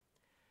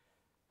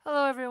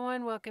Hello,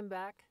 everyone. Welcome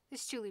back.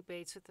 This is Julie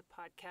Bates with the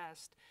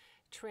podcast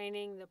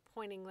Training the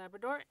Pointing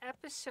Labrador,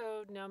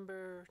 episode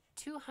number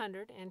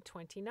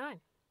 229.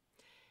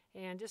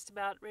 And just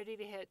about ready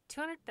to hit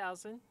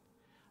 200,000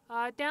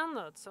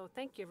 downloads. So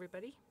thank you,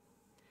 everybody.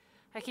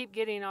 I keep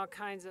getting all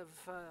kinds of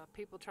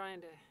people trying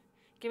to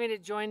get me to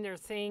join their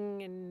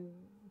thing and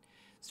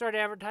start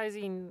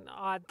advertising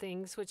odd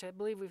things, which I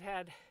believe we've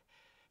had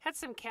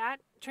some cat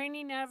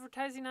training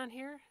advertising on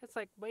here. It's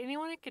like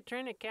anyone that could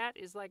train a cat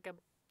is like a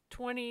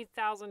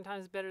 20,000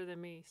 times better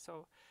than me.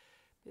 So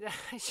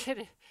I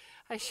should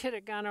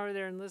have gone over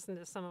there and listened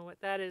to some of what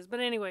that is. But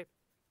anyway,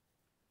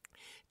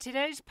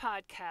 today's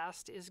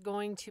podcast is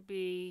going to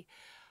be,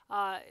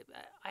 I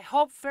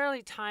hope,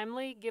 fairly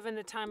timely given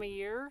the time of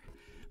year,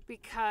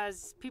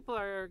 because people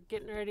are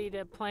getting ready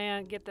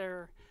to get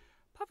their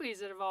puppies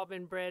that have all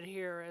been bred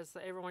here as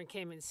everyone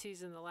came in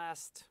season the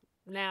last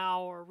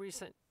now or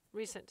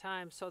recent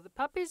times. So the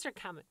puppies are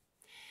coming.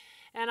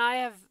 And I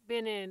have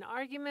been in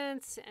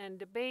arguments and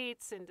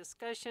debates and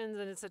discussions,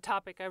 and it's a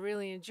topic I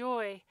really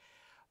enjoy.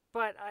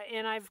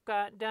 And I've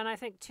done, I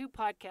think, 2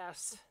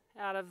 podcasts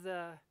out of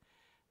the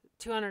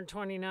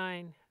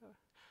 229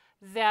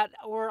 that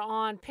were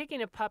on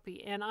picking a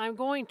puppy, and I'm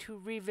going to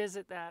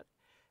revisit that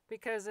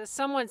because, as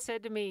someone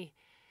said to me,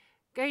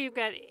 "Guy, you've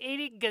got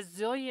 80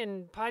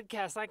 gazillion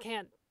podcasts.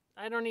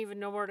 I don't even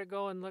know where to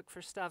go and look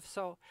for stuff."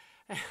 So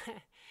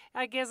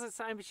I guess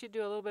I should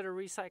do a little bit of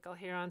recycle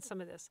here on some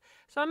of this.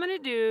 So I'm going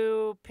to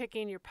do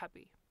picking your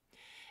puppy.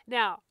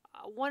 Now,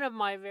 one of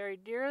my very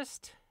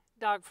dearest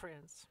dog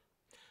friends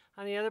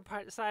on the other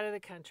side of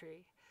the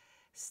country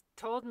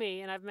told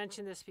me, and I've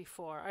mentioned this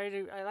before,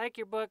 I like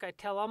your book. I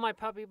tell all my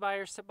puppy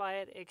buyers to buy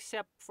it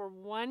except for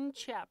one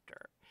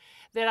chapter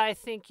that I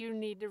think you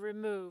need to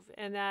remove,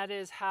 and that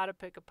is how to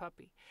pick a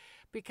puppy,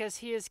 because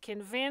he is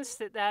convinced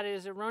that that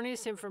is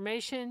erroneous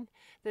information,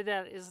 that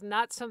is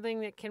not something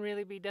that can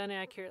really be done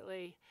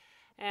accurately.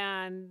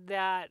 And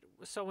that,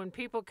 so when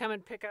people come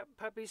and pick up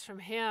puppies from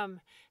him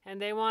and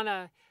they want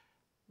a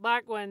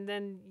black one,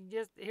 then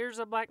just here's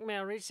a black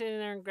male, reach in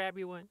there and grab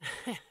you one.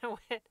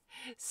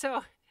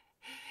 So,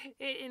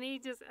 and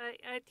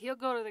he'll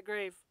go to the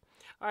grave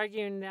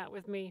arguing that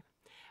with me.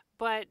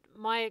 But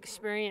my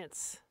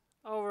experience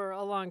over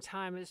a long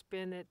time has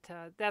been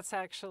that that's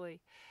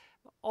actually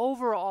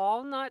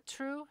overall not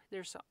true.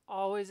 There's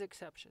always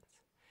exceptions.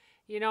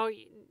 You know,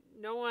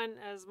 no one,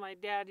 as my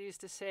dad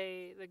used to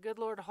say, the good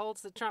Lord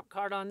holds the trump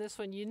card on this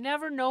one. You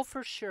never know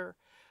for sure,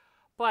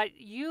 but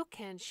you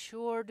can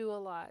sure do a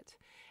lot.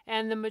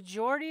 And the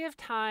majority of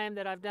time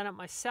that I've done it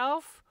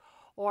myself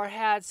or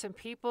had some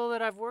people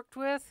that I've worked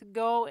with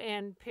go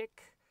and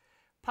pick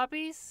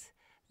puppies,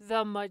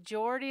 the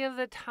majority of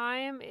the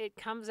time it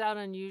comes out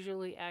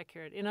unusually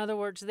accurate. In other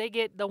words, they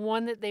get the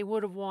one that they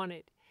would have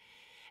wanted.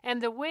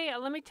 And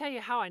let me tell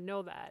you how I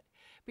know that.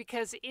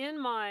 Because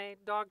in my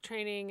dog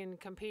training and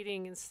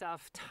competing and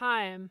stuff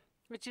time,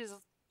 which is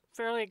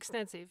fairly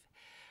extensive,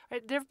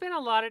 right, there have been a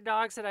lot of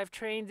dogs that I've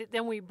trained that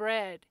then we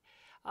bred.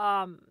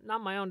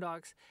 Not my own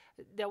dogs,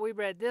 that we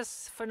bred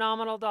this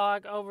phenomenal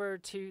dog over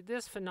to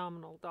this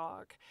phenomenal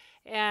dog.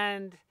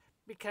 And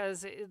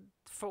because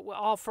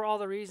for all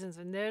the reasons,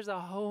 and there's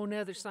a whole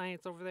nother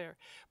science over there,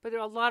 but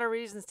there are a lot of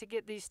reasons to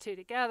get these two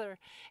together.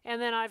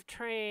 And then I've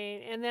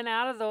trained, and then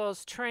out of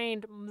those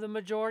trained the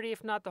majority,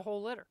 if not the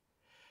whole litter.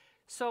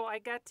 So I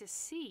got to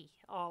see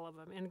all of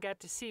them and got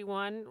to see,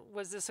 one,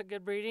 was this a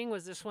good breeding?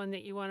 Was this one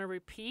that you want to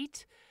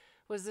repeat?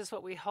 Was this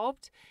what we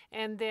hoped?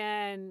 And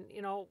then,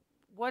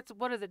 what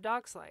are the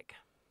dogs like?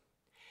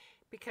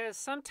 Because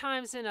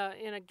sometimes in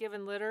a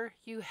given litter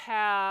you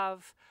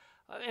have,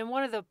 and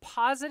one of the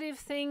positive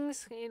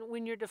things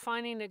when you're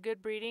defining a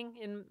good breeding,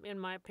 in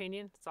my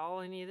opinion, that's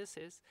all any of this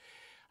is,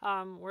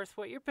 worth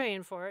what you're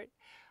paying for it.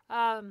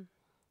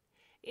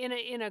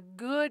 In a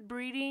good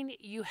breeding,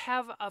 you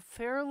have a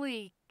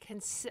fairly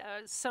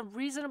some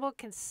reasonable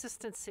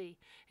consistency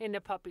in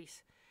the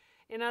puppies.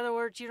 In other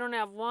words, you don't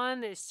have one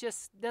that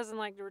just doesn't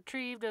like to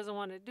retrieve, doesn't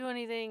want to do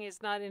anything,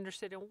 is not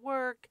interested in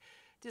work,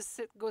 just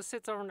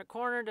sits over in the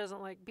corner, doesn't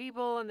like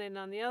people. And then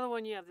on the other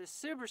one, you have this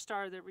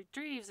superstar that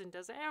retrieves and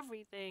does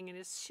everything and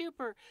is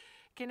super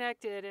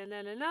connected. And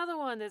then another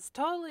one that's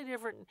totally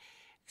different.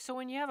 So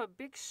when you have a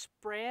big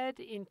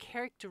spread in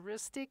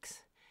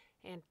characteristics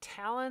and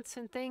talents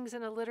and things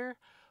in a litter,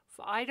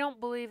 I don't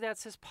believe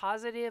that's as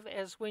positive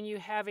as when you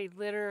have a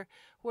litter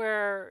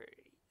where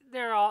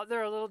they're a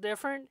little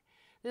different.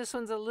 This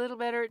one's a little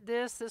better at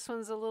this. This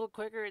one's a little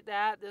quicker at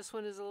that. This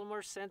one is a little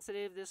more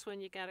sensitive. This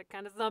one you gotta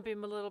kind of thump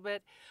him a little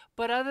bit.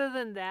 But other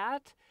than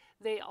that,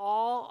 they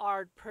all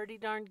are pretty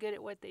darn good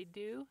at what they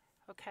do.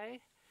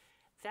 Okay,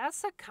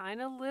 that's a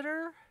kind of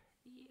litter.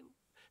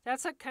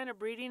 That's a kind of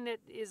breeding that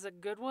is a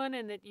good one,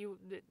 and that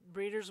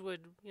breeders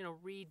would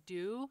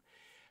redo.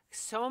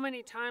 So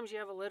many times you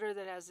have a litter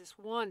that has this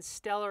one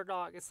stellar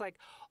dog. It's like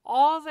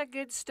all the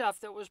good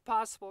stuff that was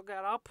possible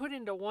got all put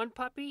into one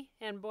puppy.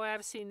 And boy,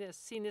 I've seen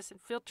this in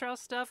field trial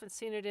stuff, and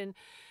seen it in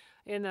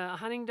the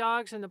hunting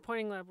dogs and the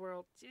pointing lab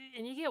world.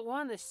 And you get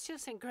one that's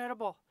just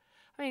incredible.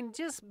 I mean,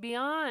 just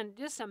beyond,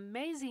 just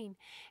amazing.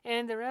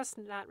 And the rest,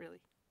 not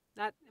really.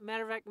 Not,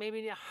 matter of fact,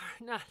 maybe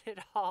not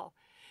at all.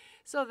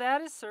 So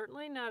that is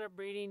certainly not a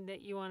breeding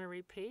that you want to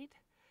repeat.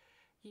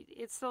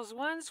 It's those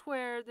ones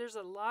where there's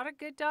a lot of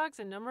good dogs,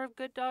 a number of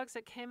good dogs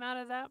that came out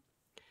of that.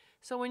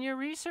 So when you're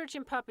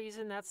researching puppies,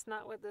 and that's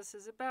not what this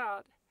is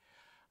about,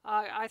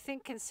 I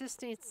think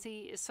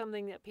consistency is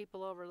something that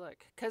people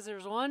overlook. Because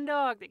there's one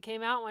dog that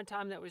came out one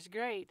time that was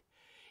great.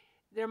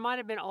 There might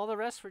have been all the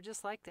rest were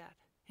just like that.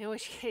 In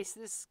which case,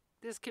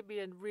 this could be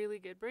a really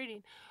good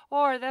breeding.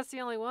 Or that's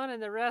the only one,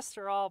 and the rest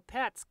are all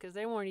pets because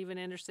they weren't even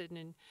interested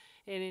in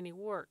any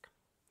work.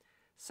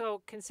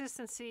 So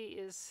consistency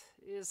is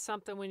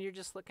something when you're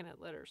just looking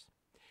at litters.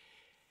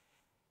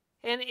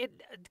 And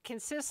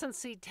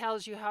consistency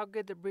tells you how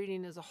good the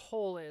breeding as a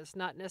whole is,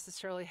 not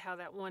necessarily how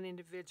that one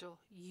individual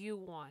you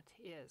want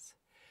is.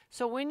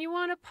 So when you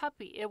want a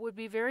puppy, it would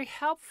be very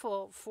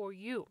helpful for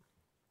you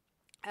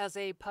as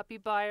a puppy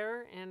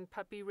buyer and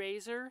puppy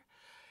raiser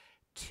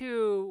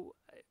to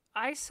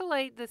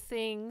isolate the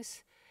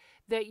things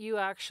that you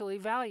actually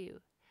value.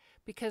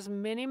 Because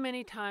many,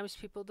 many times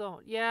people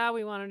don't. Yeah,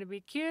 we want them to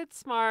be cute,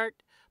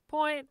 smart,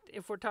 point.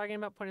 If we're talking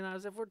about pointing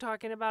laws, if we're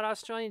talking about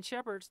Australian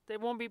Shepherds, they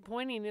won't be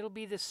pointing. It'll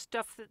be the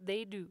stuff that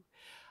they do.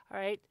 All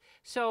right?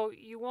 So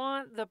you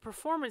want the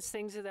performance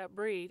things of that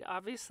breed,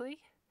 obviously.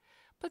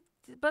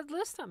 But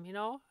list them, you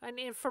know.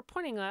 And for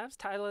pointing labs,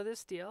 title of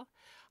this deal,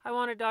 I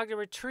want a dog that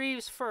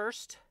retrieves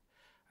first,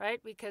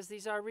 right? Because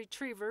these are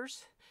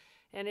retrievers.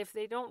 And if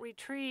they don't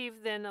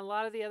retrieve, then a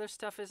lot of the other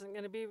stuff isn't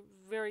going to be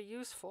very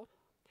useful.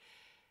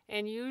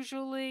 And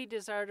usually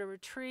desire to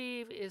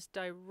retrieve is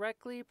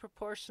directly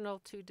proportional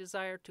to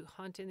desire to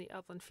hunt in the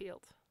upland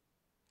field.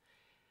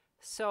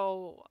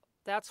 So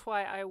that's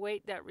why I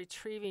weight that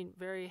retrieving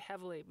very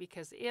heavily,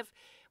 because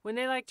when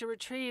they like to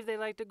retrieve, they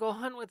like to go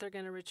hunt what they're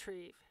going to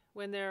retrieve.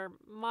 When they're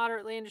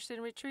moderately interested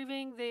in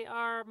retrieving, they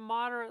are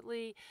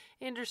moderately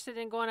interested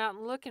in going out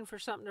and looking for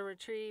something to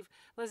retrieve,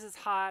 unless it's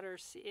hot or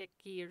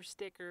icky or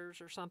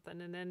stickers or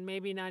something, and then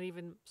maybe not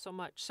even so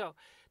much. So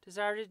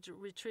desire to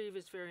retrieve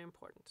is very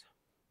important.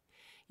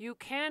 You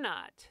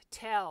cannot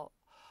tell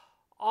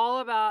all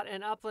about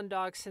an upland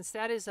dog, since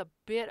that is a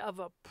bit of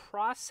a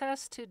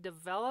process to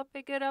develop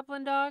a good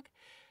upland dog.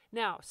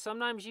 Now,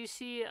 sometimes you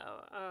see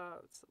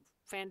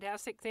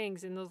fantastic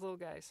things in those little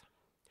guys.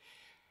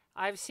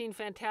 I've seen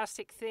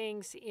fantastic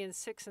things in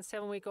 6 and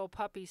 7 week old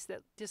puppies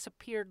that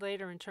disappeared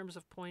later in terms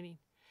of pointing.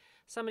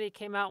 Somebody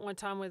came out one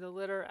time with a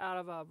litter out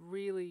of a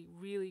really,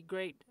 really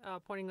great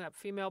pointing lab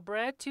female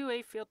bred to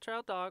a field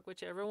trial dog,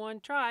 which everyone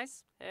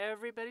tries.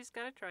 Everybody's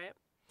got to try it.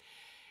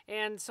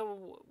 And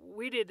so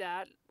we did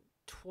that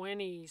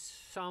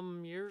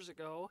 20-some years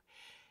ago.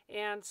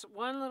 And so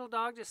one little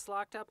dog just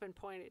locked up and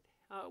pointed.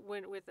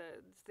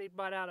 They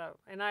bought out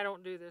and I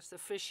don't do this, the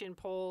fishing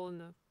pole and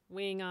the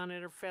wing on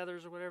it or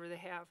feathers or whatever they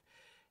have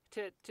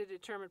to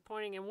determine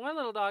pointing. And one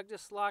little dog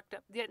just locked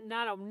up.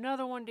 Not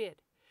another one did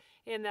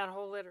in that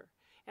whole litter.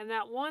 And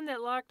that one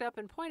that locked up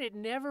and pointed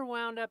never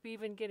wound up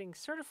even getting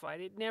certified.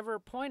 It never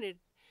pointed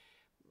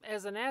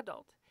as an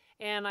adult.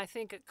 And I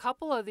think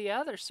several of the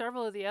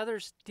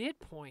others did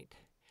point.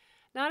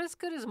 Not as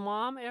good as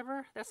mom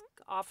ever. That's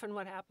often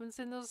what happens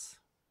in those,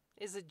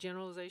 is a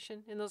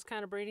generalization in those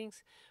kind of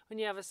breedings. When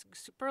you have a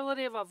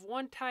superlative of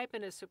one type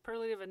and a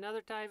superlative of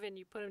another type and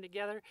you put them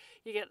together,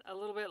 you get a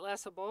little bit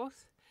less of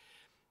both.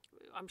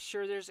 I'm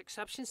sure there's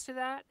exceptions to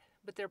that,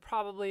 but they're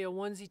probably a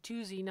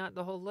onesie-twosie, not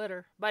the whole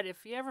litter. But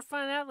if you ever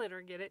find that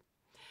litter, get it.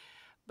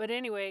 But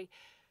anyway,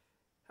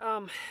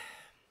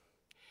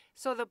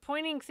 so the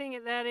pointing thing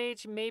at that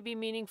age may be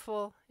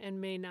meaningful and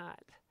may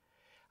not.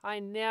 I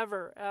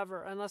never,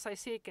 ever, unless I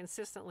see it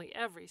consistently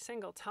every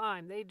single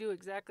time, they do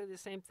exactly the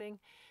same thing.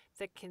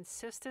 The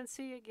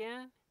consistency,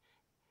 again,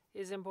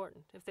 is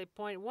important. If they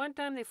point one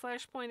time, they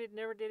flash pointed,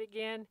 never did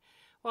again.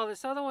 Well,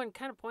 this other one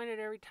kind of pointed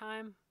every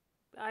time.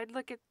 I'd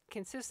look at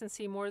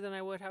consistency more than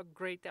I would how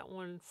great that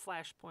one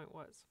flash point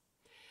was.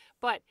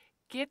 But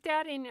get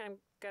that in, I've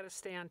got to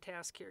stay on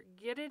task here.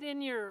 Get it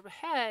in your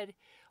head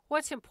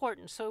what's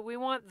important. So we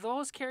want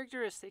those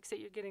characteristics that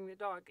you're getting the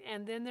dog.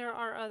 And then there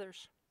are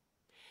others.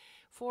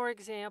 For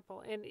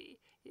example, and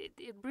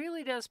it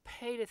really does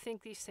pay to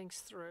think these things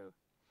through.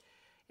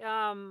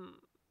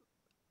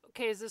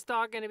 Okay, is this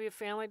dog going to be a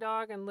family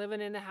dog and living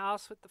in the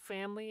house with the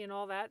family and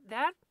all that?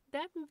 That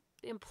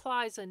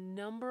implies a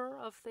number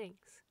of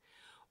things.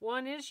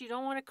 One is you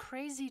don't want a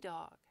crazy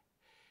dog.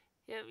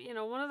 You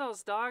know, one of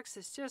those dogs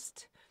is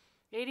just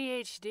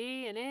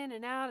ADHD and in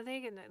and out.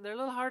 They're a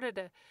little harder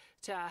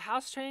to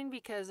house train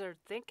because they're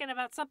thinking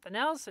about something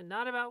else and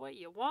not about what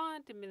you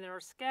want. I mean, they're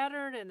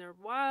scattered and they're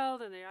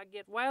wild and they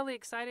get wildly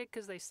excited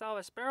because they saw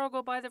a sparrow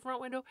go by the front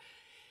window.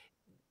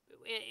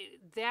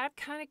 That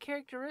kind of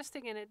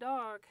characteristic in a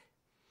dog,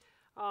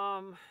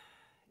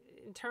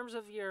 in terms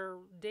of your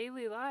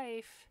daily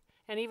life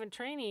and even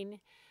training,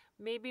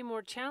 may be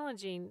more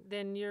challenging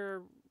than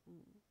you're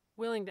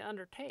willing to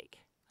undertake.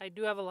 I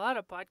do have a lot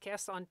of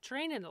podcasts on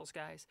training those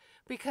guys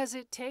because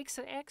it takes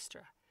an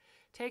extra.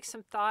 Takes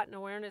some thought and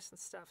awareness and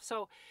stuff.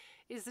 So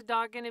Is the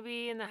dog going to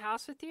be in the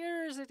house with you,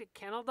 or is it a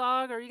kennel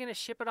dog? Or are you going to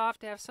ship it off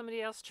to have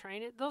somebody else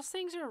train it? Those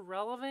things are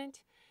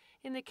relevant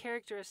in the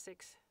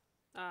characteristics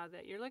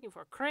that you're looking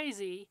for.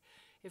 Crazy.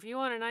 If you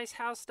want a nice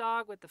house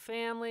dog with the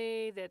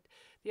family that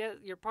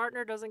your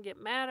partner doesn't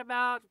get mad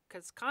about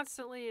because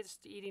constantly it's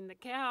eating the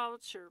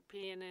couch or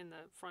peeing in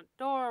the front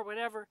door or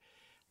whatever,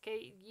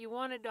 okay, you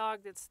want a dog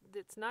that's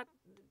not,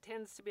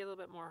 tends to be a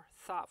little bit more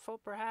thoughtful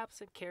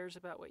perhaps and cares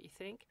about what you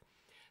think.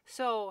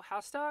 So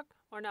house dog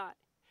or not?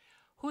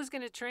 Who's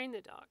going to train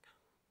the dog?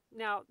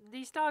 Now,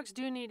 these dogs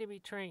do need to be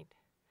trained.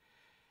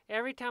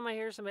 Every time I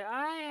hear somebody,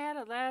 I had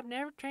a lab,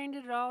 never trained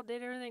it at all,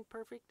 did everything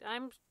perfect.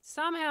 I'm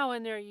somehow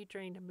in there you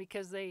trained them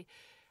because I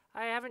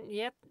haven't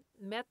yet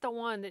met the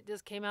one that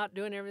just came out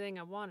doing everything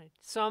I wanted.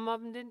 Some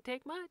of them didn't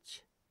take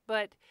much.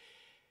 But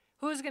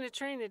who's going to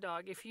train the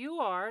dog? If you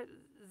are,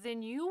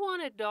 then you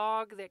want a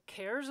dog that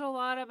cares a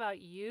lot about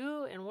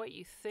you and what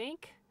you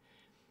think,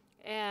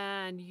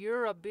 and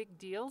you're a big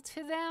deal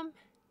to them,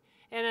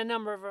 and a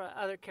number of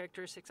other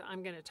characteristics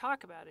I'm going to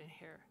talk about in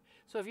here.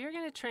 So if you're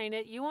going to train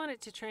it, you want it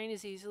to train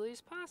as easily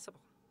as possible.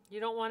 You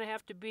don't want to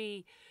have to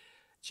be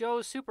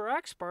Joe's super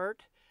expert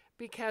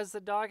because the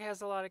dog has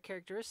a lot of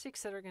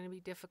characteristics that are going to be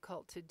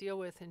difficult to deal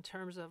with in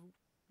terms of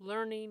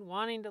learning,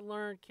 wanting to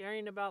learn,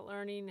 caring about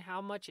learning,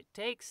 how much it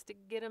takes to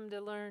get them to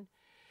learn.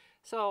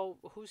 So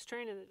who's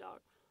training the dog?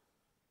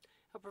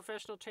 A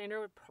professional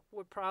trainer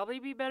would probably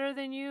be better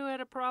than you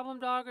at a problem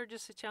dog or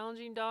just a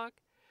challenging dog.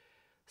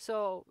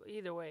 So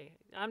either way,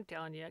 I'm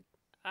telling you,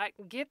 I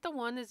get the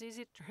one that's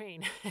easy to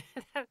train.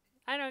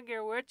 I don't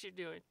care what you're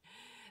doing.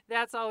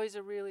 That's always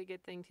a really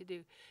good thing to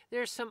do.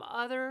 There's some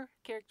other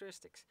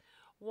characteristics.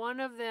 One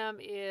of them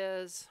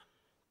is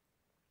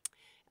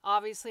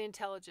obviously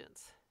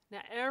intelligence.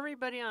 Now,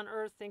 everybody on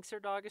earth thinks their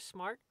dog is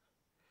smart.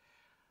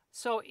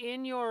 So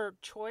in your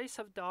choice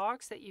of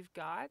dogs that you've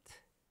got,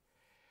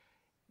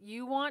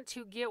 you want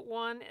to get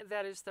one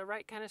that is the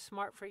right kind of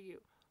smart for you.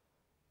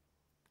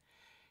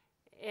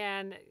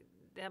 And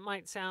that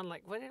might sound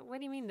like, what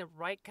do you mean the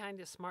right kind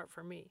of smart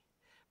for me?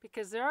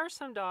 Because there are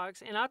some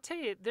dogs, and I'll tell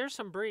you, there's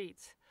some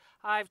breeds.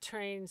 I've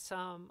trained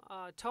some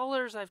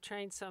Tollers, I've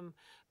trained some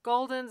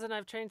Goldens, and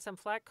I've trained some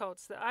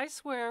Flatcoats that I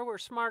swear were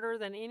smarter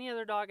than any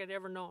other dog I'd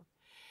ever known.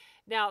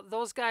 Now,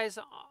 those guys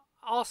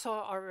also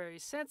are very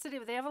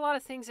sensitive. They have a lot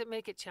of things that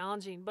make it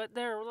challenging, but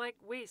they're like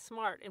way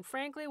smart. And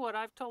frankly, what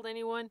I've told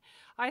anyone,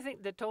 I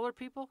think the Toller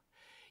people,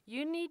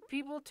 you need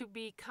people to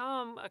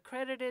become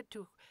accredited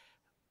to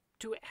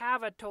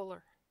have a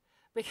Toller,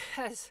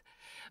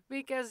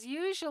 because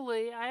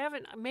usually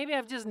maybe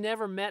I've just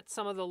never met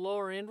some of the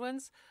lower end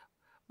ones,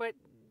 but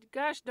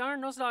gosh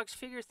darn, those dogs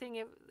figure things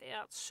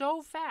out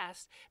so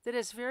fast that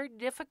it's very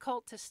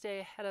difficult to stay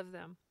ahead of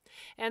them.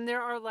 And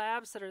there are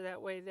labs that are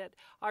that way, that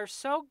are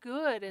so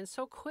good and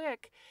so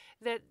quick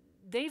that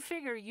they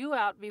figure you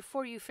out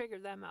before you figure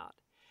them out.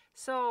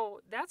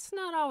 So that's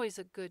not always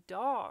a good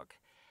dog.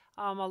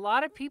 A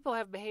lot of people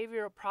have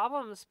behavioral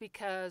problems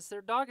because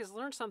their dog has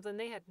learned something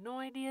they had no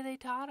idea they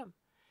taught them,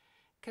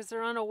 because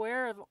they're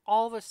unaware of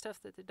all the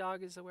stuff that the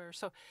dog is aware of.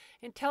 So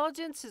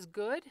intelligence is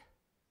good.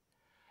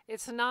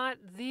 It's not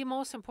the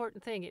most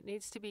important thing. It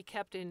needs to be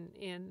kept in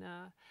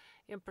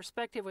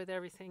perspective with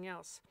everything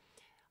else.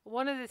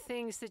 One of the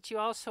things that you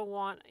also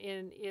want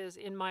is,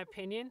 in my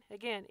opinion,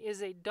 again,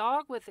 is a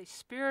dog with a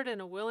spirit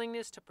and a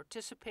willingness to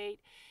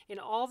participate in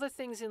all the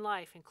things in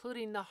life,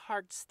 including the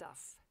hard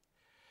stuff.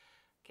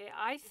 Okay,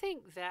 I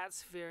think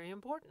that's very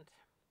important.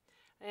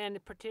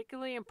 And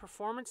particularly in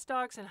performance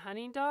dogs and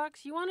hunting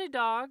dogs, you want a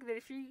dog that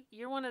if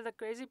you're one of the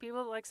crazy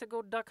people that likes to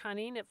go duck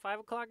hunting at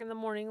 5 o'clock in the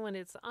morning when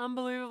it's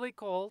unbelievably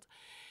cold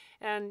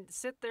and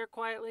sit there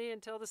quietly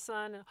until the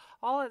sun,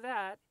 all of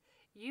that,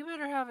 you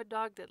better have a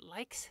dog that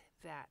likes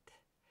that.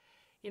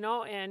 You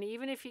know, and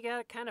even if you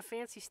got kind of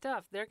fancy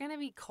stuff, they're going to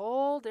be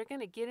cold. They're going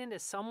to get into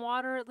some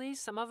water at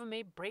least. Some of them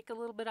may break a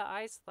little bit of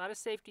ice. A lot of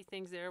safety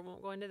things there.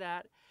 Won't go into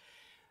that.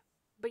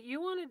 But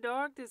you want a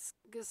dog that's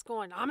just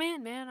going, I'm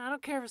in, man. I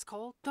don't care if it's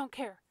cold. Don't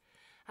care.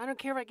 I don't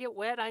care if I get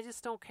wet. I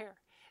just don't care.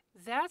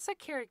 That's a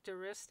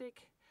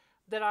characteristic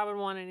that I would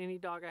want in any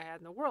dog I had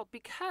in the world,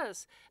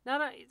 because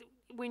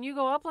when you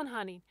go upland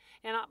hunting,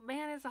 and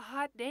man, it's a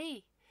hot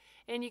day,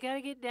 and you got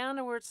to get down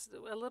to where it's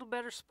a little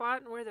better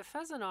spot and where the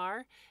pheasant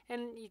are,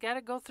 and you got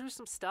to go through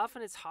some stuff,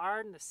 and it's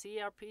hard, and the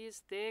CRP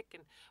is thick,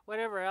 and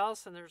whatever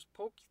else, and there's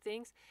pokey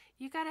things.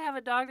 You got to have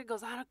a dog that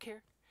goes, I don't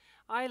care.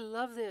 I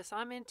love this.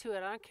 I'm into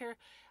it. I don't care.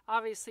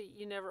 Obviously,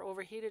 you never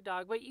overheat a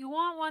dog, but you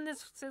want one that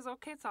says,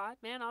 okay, it's hot,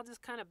 man. I'll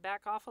just kind of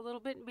back off a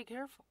little bit and be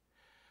careful.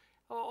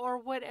 Or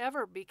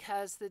whatever,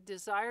 because the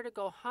desire to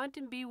go hunt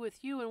and be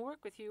with you and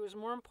work with you is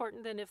more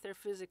important than if they're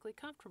physically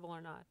comfortable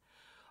or not.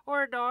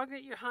 Or a dog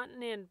that you're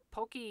hunting in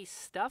pokey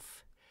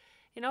stuff.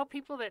 You know,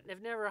 people that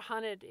have never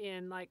hunted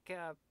in like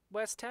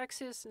West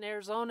Texas and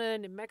Arizona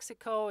and New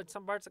Mexico and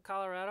some parts of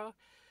Colorado,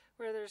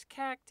 where there's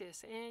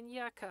cactus and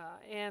yucca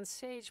and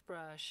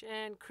sagebrush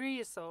and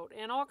creosote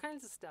and all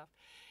kinds of stuff.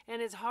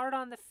 And it's hard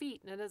on the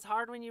feet, and it's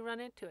hard when you run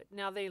into it.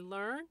 Now, they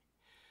learn,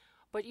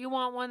 but you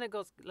want one that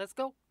goes, let's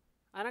go.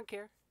 I don't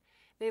care.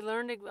 They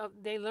learn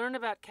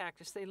about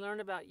cactus. They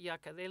learn about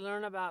yucca. They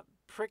learn about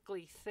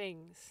prickly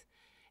things,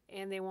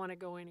 and they want to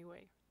go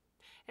anyway.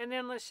 And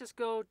then let's just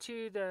go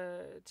to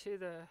the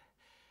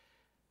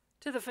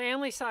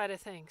family side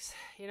of things.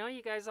 You know,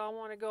 you guys all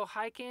want to go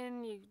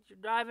hiking. You're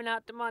driving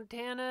out to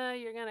Montana.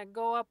 You're gonna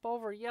go up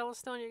over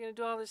Yellowstone. You're gonna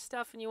do all this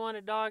stuff, and you want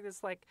a dog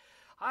that's like,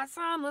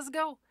 awesome, let's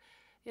go.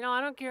 You know,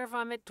 I don't care if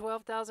I'm at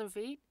 12,000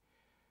 feet.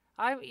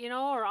 We're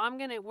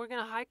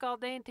gonna hike all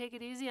day and take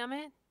it easy. I'm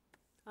in.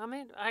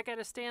 I got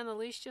to stay on the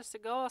leash just to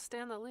go. I'll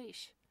stay on the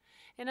leash.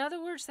 In other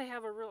words, they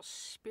have a real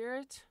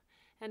spirit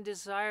and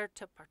desire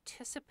to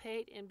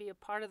participate and be a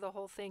part of the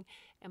whole thing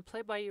and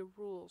play by your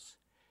rules.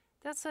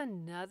 That's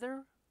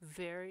another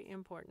very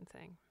important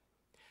thing.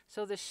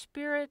 So the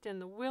spirit and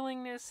the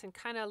willingness and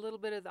kind of a little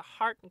bit of the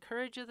heart and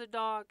courage of the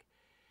dog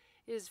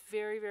is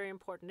very, very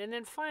important. And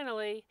then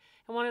finally,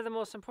 and one of the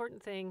most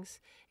important things,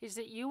 is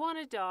that you want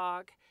a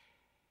dog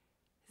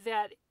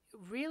that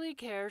really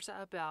cares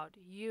about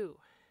you.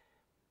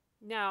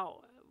 Now,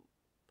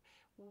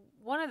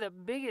 one of the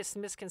biggest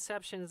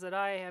misconceptions that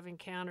I have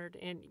encountered,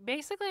 and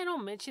basically I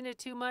don't mention it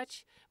too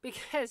much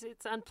because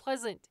it's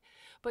unpleasant,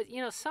 but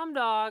you know, some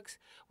dogs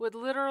would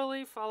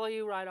literally follow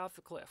you right off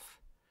the cliff.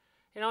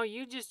 You know,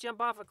 you just jump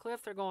off a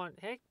cliff, they're going,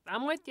 hey,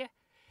 I'm with you.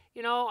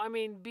 You know, I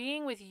mean,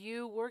 being with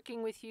you,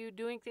 working with you,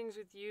 doing things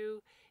with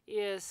you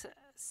is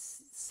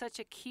such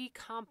a key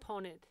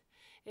component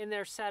in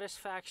their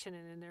satisfaction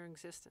and in their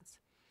existence.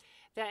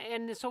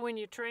 And so when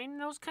you train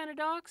those kind of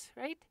dogs,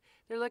 right,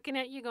 they're looking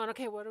at you going,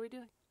 okay, what are we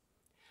doing?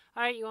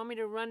 All right, you want me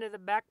to run to the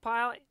back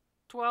pile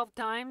 12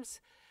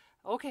 times?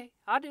 Okay,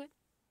 I'll do it.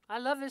 I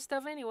love this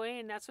stuff anyway,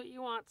 and that's what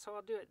you want, so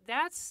I'll do it.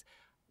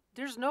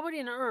 There's nobody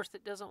on earth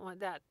that doesn't want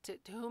that, to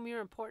whom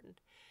you're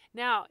important.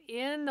 Now,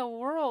 in the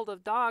world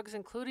of dogs,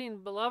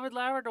 including beloved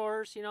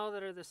Labradors, you know,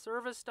 that are the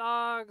service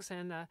dogs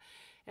and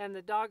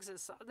the dogs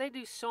they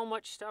do so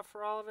much stuff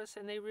for all of us,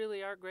 and they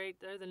really are great.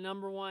 They're the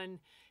 #1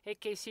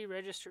 AKC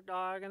registered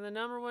dog and the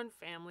 #1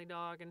 family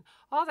dog and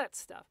all that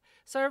stuff.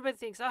 So everybody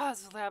thinks, oh,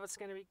 this lab is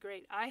going to be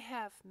great. I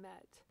have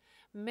met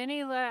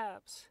many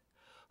labs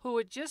who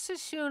would just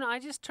as soon I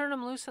just turn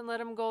them loose and let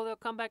them go. They'll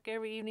come back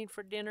every evening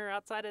for dinner.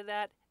 Outside of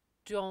that,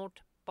 don't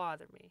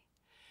bother me.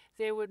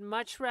 They would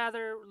much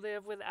rather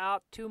live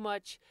without too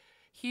much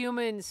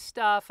human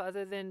stuff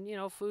other than, you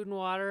know, food and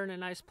water and a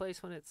nice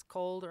place when it's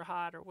cold or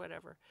hot or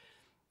whatever.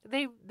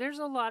 There's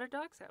a lot of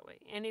dogs that way.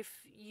 And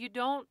if you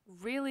don't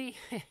really,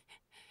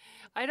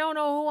 I don't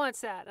know who wants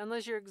that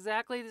unless you're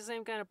exactly the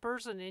same kind of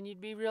person and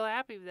you'd be real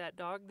happy with that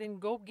dog, then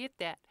go get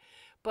that.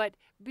 But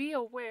be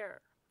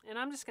aware, and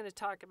I'm just going to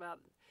talk about,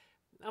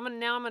 I'm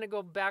going to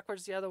go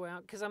backwards the other way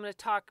because I'm going to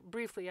talk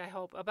briefly, I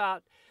hope,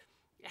 about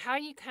how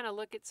you kind of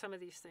look at some of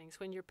these things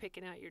when you're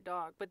picking out your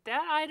dog. But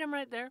that item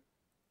right there,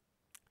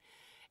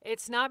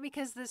 it's not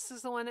because this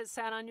is the one that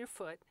sat on your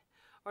foot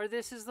or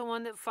this is the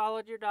one that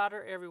followed your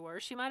daughter everywhere.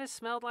 She might have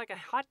smelled like a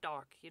hot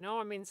dog, you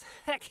know? I mean,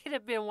 that could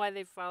have been why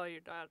they follow your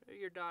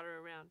daughter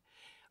around.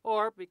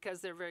 Or because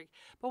they're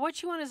but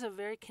what you want is a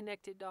very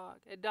connected dog,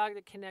 a dog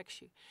that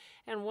connects you.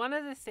 And one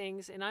of the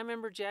things, and I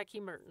remember Jackie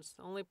Mertens,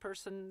 the only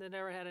person that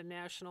ever had a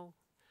national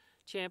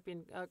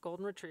champion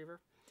golden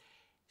retriever,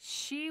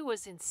 she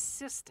was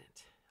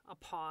insistent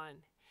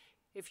upon,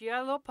 if you got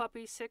a little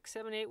puppy, 6,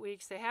 7, 8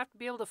 weeks, they have to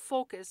be able to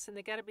focus and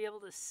they got to be able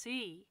to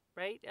see,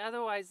 right?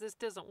 Otherwise, this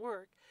doesn't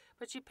work.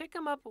 But you pick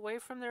them up away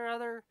from their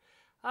other,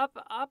 up,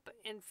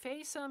 and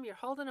face them. You're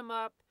holding them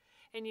up,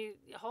 and you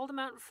hold them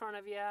out in front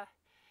of you,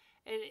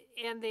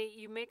 and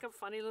you make a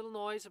funny little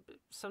noise.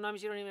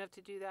 Sometimes you don't even have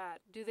to do that.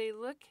 Do they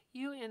look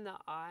you in the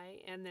eye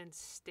and then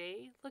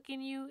stay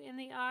looking you in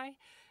the eye?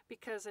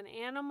 Because an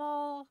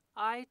animal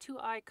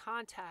eye-to-eye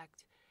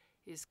contact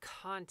is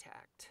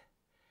contact.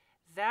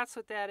 That's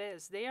what that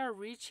is. They are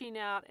reaching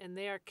out and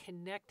they are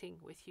connecting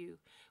with you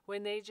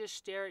when they just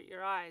stare at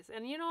your eyes.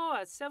 And you know,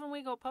 a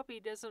 7-week-old puppy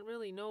doesn't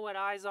really know what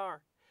eyes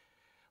are,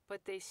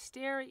 but they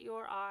stare at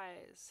your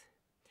eyes.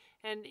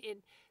 And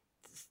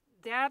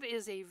that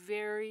is a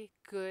very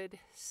good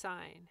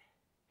sign.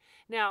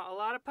 Now, a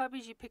lot of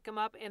puppies, you pick them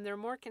up and they're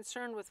more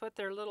concerned with what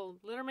their little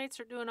litter mates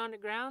are doing on the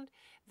ground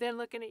than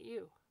looking at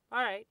you.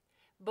 All right,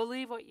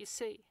 believe what you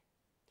see.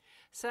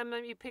 Some of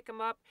them, you pick them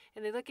up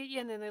and they look at you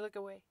and then they look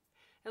away.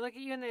 And look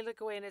at you and they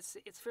look away. And it's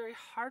very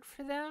hard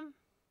for them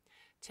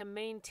to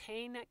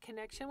maintain that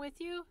connection with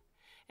you.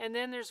 And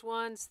then there's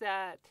ones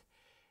that,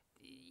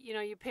 you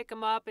know, you pick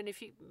them up and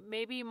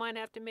maybe you might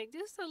have to make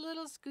just a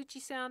little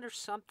scoochy sound or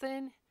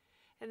something.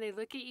 And they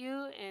look at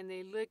you and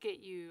they look at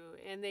you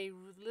and they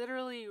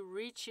literally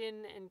reach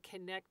in and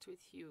connect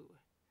with you.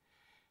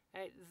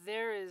 Right?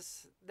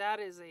 That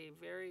is a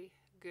very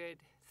good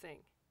thing.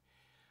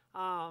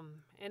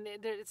 And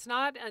it's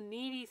not a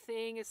needy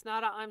thing. It's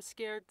not a I'm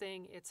scared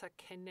thing. It's a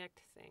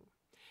connect thing.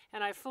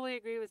 And I fully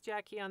agree with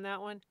Jackie on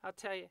that one. I'll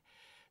tell you,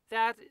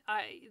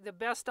 the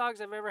best dogs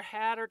I've ever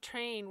had or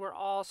trained were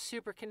all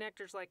super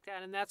connectors like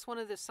that. And that's one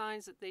of the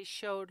signs that they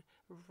showed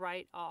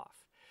right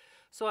off.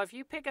 So if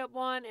you pick up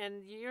one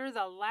and you're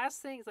the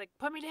last thing, it's like,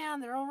 put me down,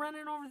 they're all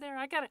running over there,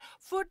 I gotta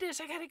foot this,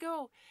 I gotta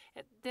go.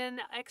 Then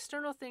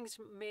external things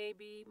may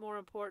be more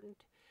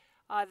important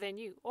than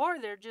you. Or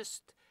they're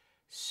just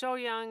so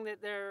young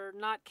that they're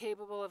not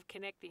capable of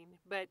connecting.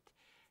 But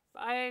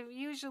I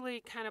usually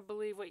kind of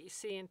believe what you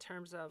see in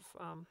terms of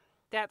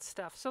that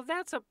stuff. So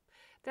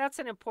that's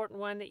an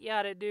important one that you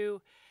ought to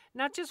do,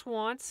 not just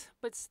once,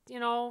 but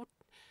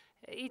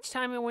each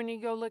time when you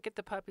go look at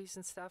the puppies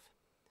and stuff.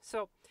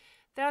 So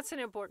that's an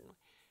important one.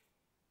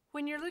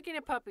 When you're looking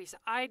at puppies,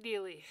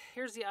 ideally,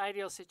 here's the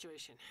ideal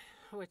situation,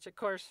 which of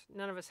course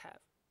none of us have.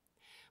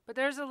 But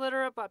there's a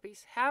litter of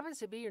puppies, happens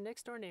to be your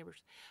next door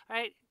neighbors. All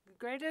right,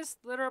 greatest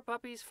litter of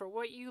puppies for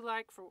what you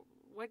like, for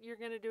what you're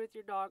going to do with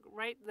your dog,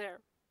 right there.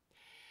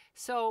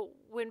 So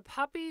when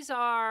puppies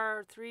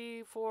are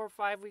 3, 4,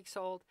 5 weeks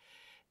old,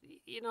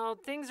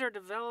 things are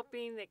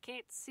developing. They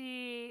can't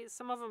see.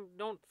 Some of them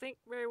don't think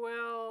very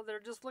well. They're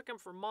just looking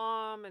for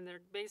mom, and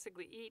they're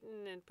basically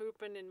eating and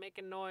pooping and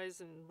making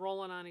noise and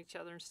rolling on each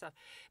other and stuff.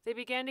 They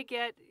begin to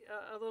get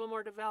a little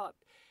more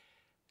developed.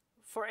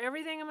 For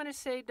everything I'm going to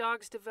say,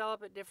 dogs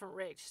develop at different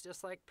rates,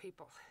 just like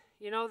people.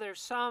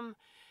 There's some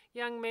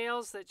young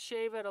males that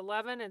shave at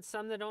 11 and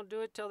some that don't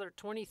do it till they're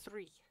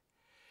 23.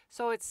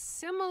 So it's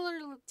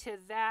similar to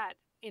that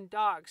in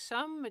dogs.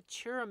 Some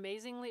mature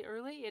amazingly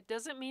early. It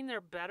doesn't mean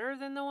they're better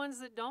than the ones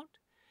that don't.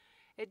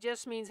 It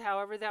just means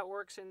however that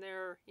works in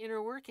their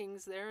inner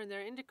workings there in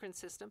their endocrine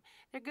system,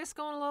 they're just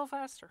going a little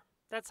faster.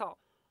 That's all.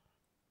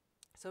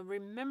 So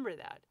remember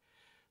that.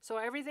 So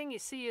everything you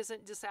see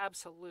isn't just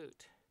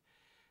absolute,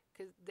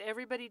 because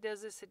everybody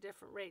does this at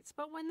different rates.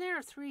 But when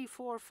they're 3,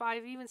 4,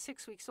 5, even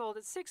 6 weeks old,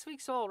 it's 6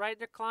 weeks old, right?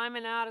 They're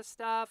climbing out of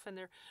stuff and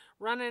they're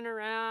running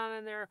around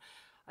and they're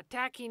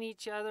attacking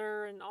each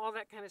other and all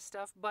that kind of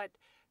stuff. But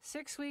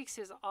 6 weeks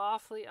is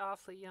awfully,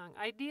 awfully young.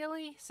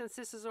 Ideally, since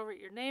this is over at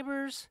your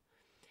neighbors,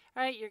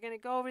 all right, you're going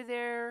to go over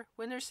there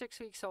when they're 6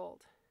 weeks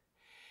old.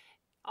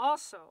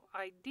 Also,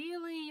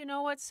 ideally, you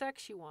know what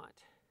sex you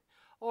want,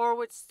 or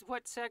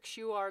what sex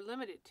you are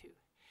limited to.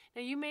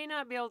 Now, you may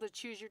not be able to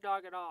choose your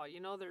dog at all.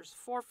 There's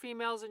 4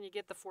 females and you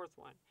get the 4th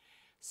one.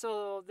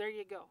 So there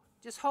you go.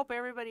 Just hope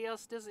everybody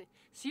else does it.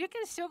 So you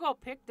can still go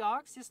pick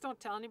dogs. Just don't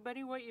tell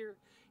anybody what you're,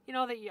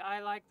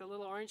 I like the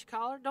little orange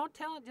collar. Don't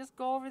tell it. Just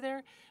go over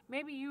there.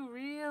 Maybe you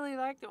really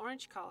like the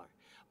orange collar.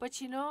 But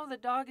the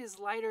dog is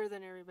lighter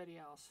than everybody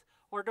else,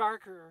 or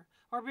darker,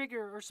 or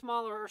bigger, or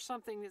smaller, or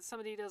something that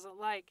somebody doesn't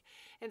like.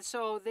 And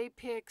so they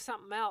pick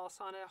something else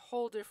on a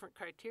whole different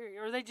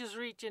criteria. Or they just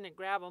reach in and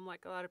grab them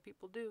like a lot of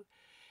people do.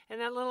 And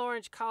that little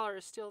orange collar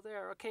is still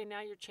there. Okay,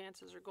 now your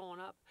chances are going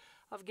up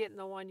of getting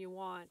the one you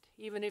want,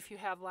 even if you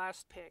have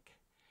last pick.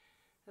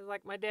 And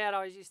like my dad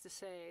always used to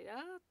say,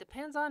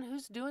 depends on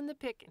who's doing the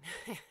picking.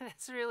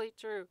 That's really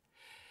true.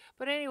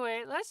 But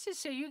anyway, let's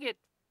just say you get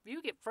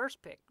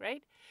first pick,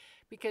 right?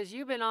 Because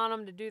you've been on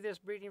them to do this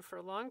breeding for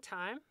a long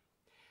time.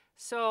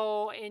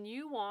 So, and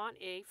you want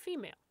a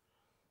female.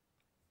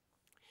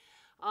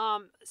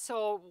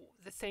 So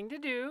the thing to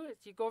do is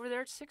you go over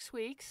there at 6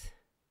 weeks.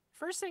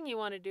 First thing you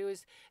want to do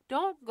is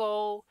don't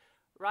go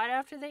right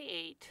after they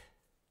ate,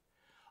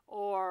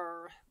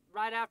 or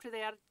right after they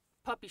had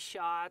puppy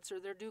shots or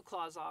their dew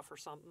claws off or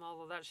something,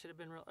 although that should have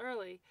been real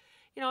early.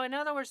 In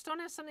other words, don't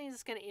have something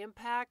that's going to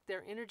impact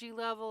their energy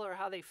level or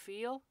how they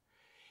feel.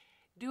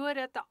 Do it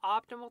at the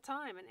optimal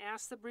time and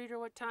ask the breeder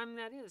what time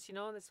that is.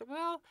 And they say,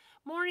 well,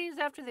 mornings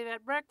after they've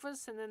had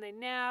breakfast, and then they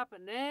nap,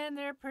 and then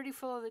they're pretty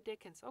full of the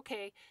dickens.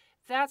 Okay,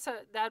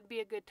 that'd be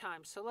a good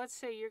time. So let's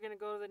say you're going to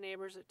go to the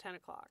neighbors at 10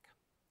 o'clock.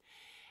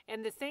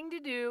 And the thing to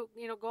do,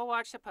 go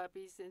watch the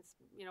puppies and,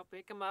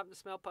 pick them up and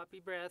smell puppy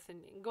breath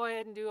and go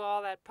ahead and do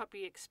all that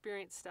puppy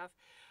experience stuff.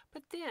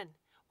 But then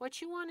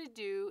what you want to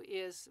do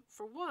is,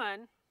 for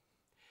one,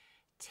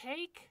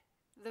 take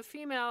the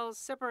females,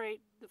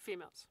 separate the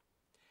females.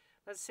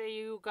 Let's say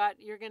you're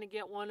going to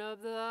get one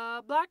of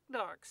the black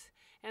dogs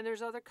and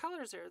there's other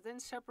colors there. Then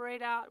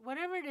separate out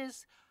whatever it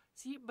is.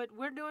 See, but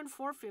we're doing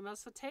 4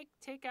 females, so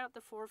take out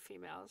the 4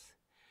 females.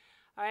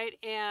 All right,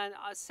 and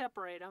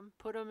separate them,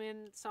 put them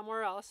in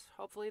somewhere else.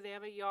 Hopefully they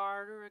have a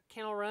yard or a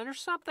kennel run or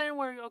something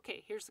where,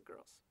 okay, here's the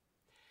girls.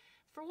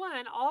 For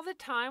one, all the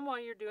time while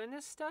you're doing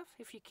this stuff,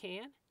 if you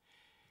can,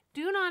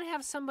 do not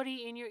have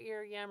somebody in your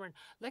ear yammering,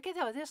 look at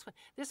this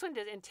one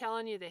does, and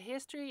telling you the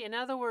history. In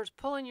other words,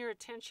 pulling your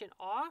attention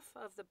off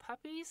of the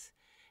puppies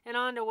and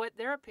onto what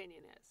their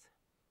opinion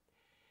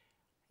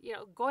is.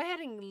 Go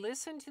ahead and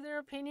listen to their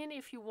opinion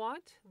if you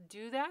want.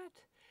 Do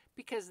that,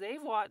 because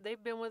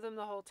they've been with them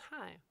the whole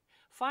time.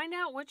 Find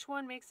out which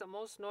one makes the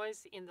most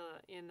noise in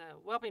the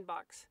whelping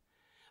box,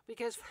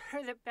 because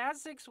for the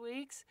past 6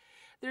 weeks,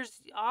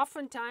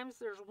 oftentimes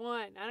there's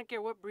one, I don't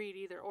care what breed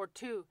either, or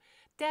 2,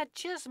 that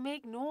just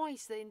make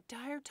noise the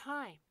entire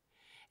time.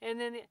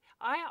 And then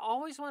I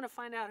always want to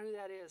find out who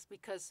that is,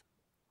 because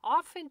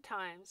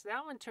oftentimes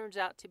that one turns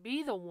out to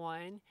be the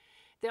one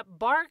that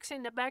barks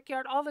in the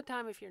backyard all the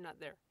time if you're not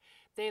there.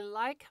 They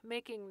like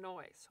making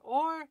noise.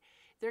 Or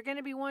they're going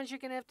to be ones you're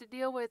going to have to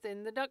deal with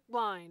in the duck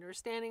blind or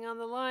standing on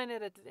the line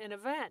at an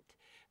event.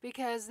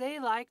 because they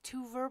like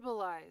to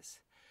verbalize.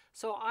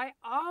 So I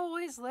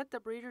always let the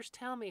breeders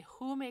tell me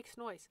who makes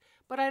noise,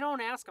 but I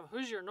don't ask them,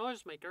 who's your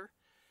noisemaker?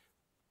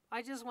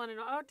 I just want to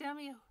know, oh, tell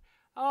me,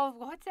 oh,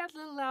 what's that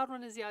little loud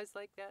one? Is he always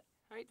like that?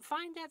 Right?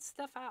 Find that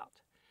stuff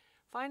out.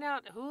 Find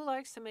out who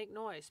likes to make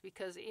noise,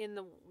 because in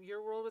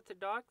your world with the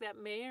dog, that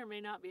may or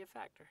may not be a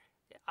factor.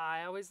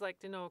 I always like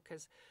to know,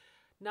 because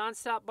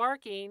nonstop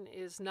barking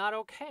is not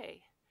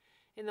okay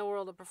in the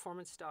world of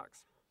performance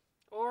dogs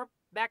or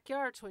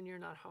backyards when you're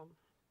not home.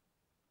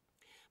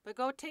 But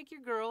go take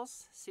your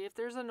girls, see if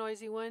there's a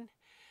noisy one,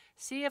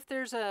 see if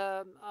there's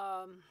a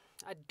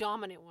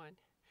dominant one.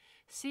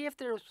 See if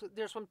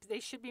there's one. They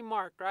should be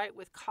marked, right,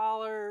 with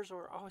collars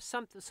or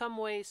some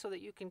way so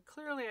that you can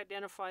clearly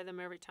identify them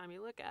every time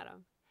you look at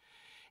them.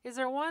 Is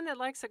there one that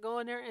likes to go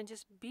in there and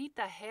just beat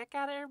the heck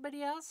out of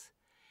everybody else?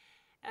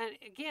 And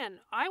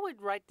again, I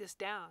would write this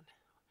down.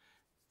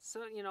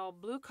 So,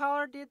 blue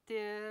collar did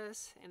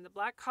this and the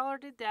black collar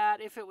did that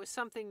if it was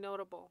something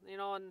notable.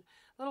 And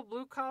little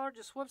blue collar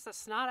just whoops the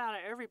snot out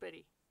of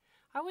everybody.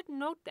 I would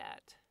note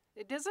that.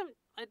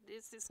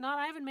 It's not,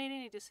 I haven't made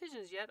any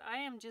decisions yet. I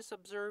am just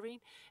observing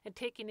and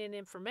taking in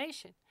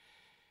information.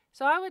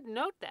 So I would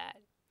note that.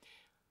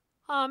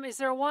 Is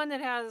there one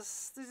that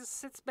just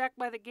sits back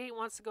by the gate,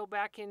 wants to go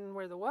back in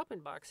where the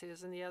whelping box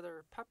is and the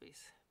other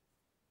puppies?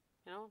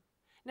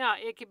 Now,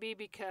 it could be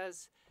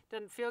because it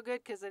doesn't feel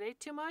good because it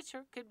ate too much, or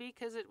it could be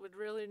because it would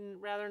really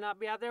rather not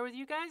be out there with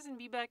you guys and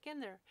be back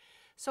in there.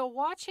 So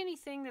watch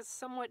anything that's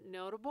somewhat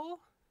notable.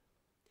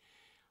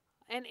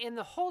 And in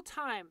the whole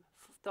time,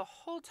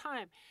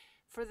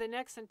 for the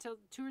next until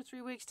 2 or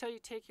 3 weeks till you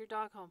take your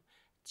dog home,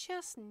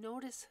 just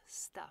notice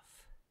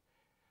stuff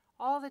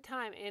all the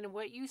time. And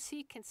what you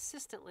see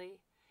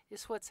consistently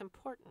is what's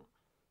important,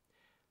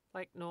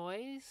 like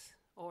noise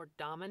or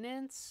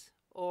dominance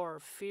or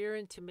fear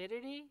and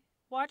timidity.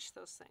 Watch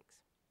those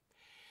things.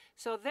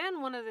 So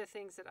then one of the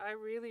things that I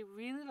really,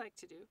 really like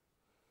to do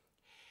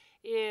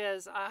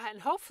is,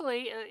 and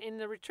hopefully in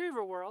the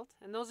retriever world,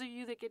 and those of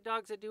you that get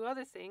dogs that do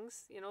other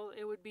things,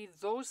 it would be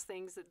those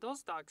things that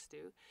those dogs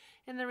do.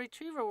 In the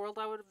retriever world,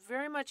 I would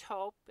very much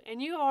hope,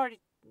 and your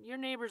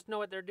neighbors know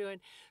what they're doing,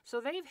 so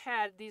they've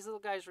had these little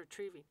guys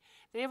retrieving.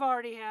 They've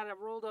already had a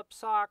rolled up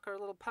sock or a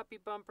little puppy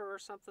bumper or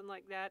something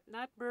like that.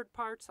 Not bird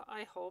parts,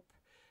 I hope.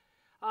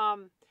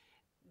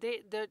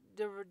 The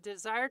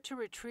desire to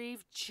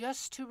retrieve,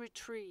 just to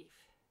retrieve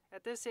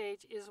at this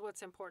age, is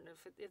what's important.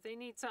 If they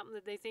need something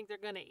that they think they're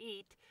going to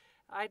eat,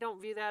 I don't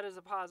view that as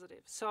a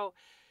positive. So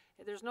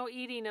there's no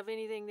eating of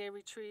anything they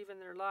retrieve in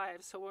their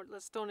lives, so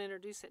let's don't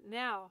introduce it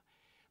now.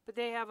 But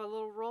they have a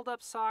little rolled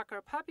up sock or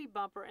a puppy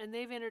bumper, and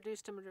they've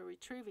introduced them to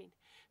retrieving.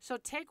 So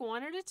take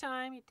one at a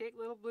time. You take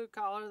little blue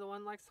collar, the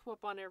one likes to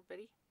whoop on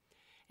everybody,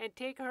 and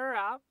take her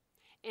out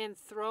and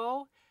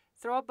throw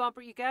a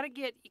bumper. You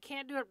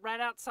can't do it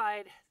right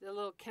outside the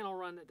little kennel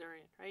run that they're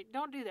in, right?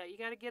 Don't do that. You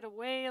got to get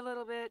away a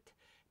little bit,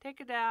 take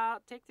it out,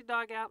 take the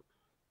dog out,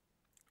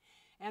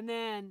 and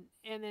then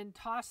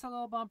toss a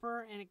little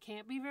bumper, and it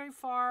can't be very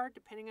far,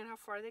 depending on how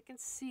far they can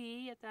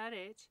see at that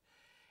age.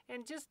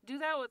 And just do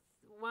that with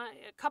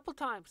a couple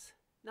times,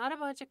 not a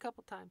bunch, a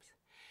couple times.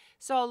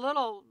 So a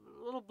little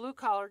blue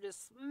collar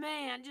just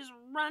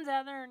runs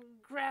out there and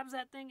grabs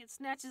that thing and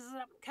snatches it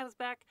up and comes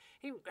back,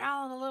 even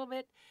growling a little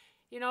bit.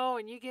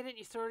 And you get it,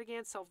 you throw it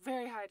again. So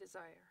very high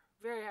desire,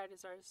 very high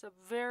desire. It's a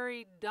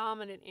very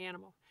dominant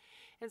animal.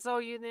 And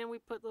so then we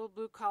put little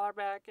blue collar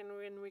back, and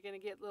we're going to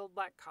get little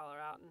black collar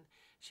out. And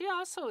she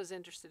also was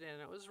interested in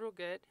it. It was real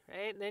good,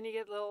 right? And then you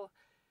get little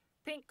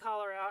pink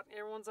collar out.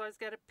 Everyone's always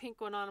got a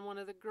pink one on one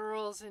of the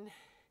girls.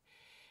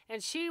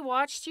 And she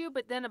watched you,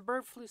 but then a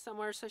bird flew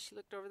somewhere, so she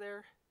looked over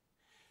there.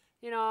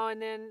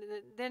 And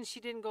then she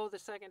didn't go the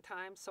second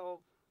time.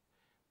 So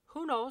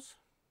who knows?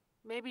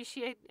 Maybe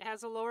she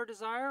has a lower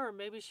desire, or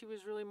maybe she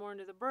was really more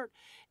into the bird.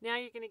 Now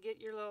you're going to get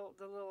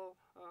the little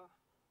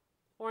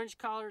orange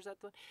collar. Is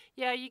that the one?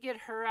 Yeah, you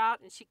get her out,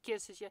 and she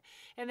kisses you.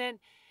 And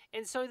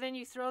so then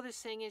you throw this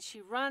thing, and she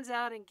runs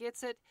out and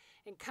gets it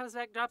and comes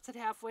back, drops it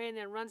halfway, and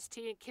then runs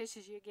to you and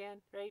kisses you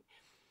again, right?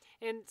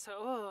 And so,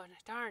 oh,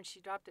 darn,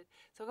 she dropped it.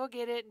 So go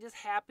get it and just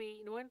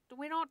happy.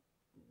 We don't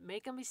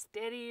make them be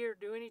steady or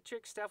do any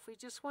trick stuff. We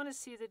just want to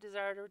see the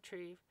desire to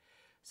retrieve.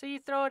 So you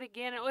throw it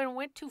again. It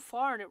went too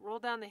far, and it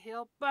rolled down the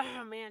hill.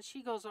 Bam, man,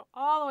 she goes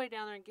all the way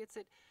down there and gets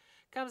it.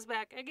 Comes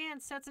back again,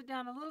 sets it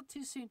down a little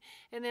too soon,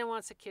 and then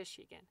wants to kiss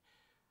you again.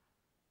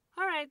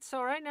 All right,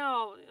 so right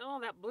now,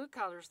 that blue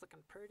collar's looking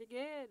pretty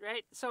good,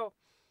 right? So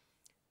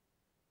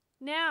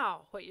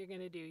now what you're going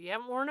to do, you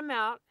haven't worn them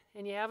out,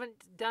 and you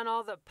haven't done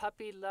all the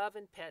puppy love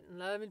and petting.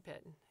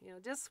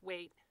 Just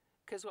wait,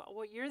 because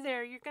what you're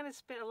there, you're going to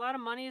spend, a lot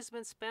of money has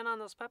been spent on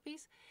those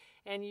puppies,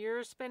 and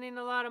you're spending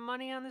a lot of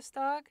money on this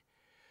dog.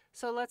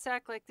 So let's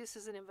act like this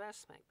is an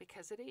investment,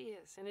 because it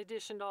is, in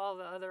addition to all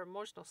the other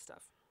emotional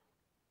stuff.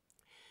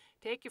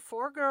 Take your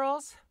 4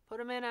 girls, put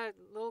them in a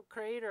little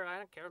crate, or I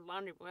don't care,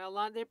 laundry.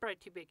 Well, they're probably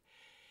too big.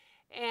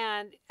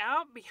 And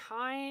out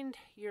behind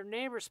your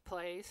neighbor's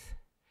place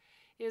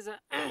is a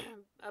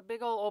a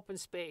big old open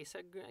space,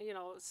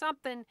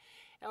 something,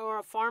 or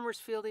a farmer's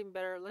field even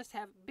better. Let's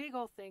have a big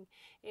old thing,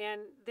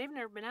 and they've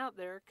never been out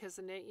there because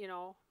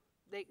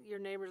your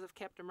neighbors have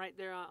kept them right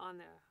there in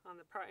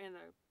the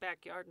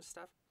backyard and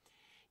stuff.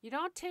 You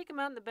don't take them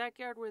out in the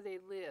backyard where they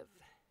live,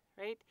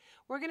 right?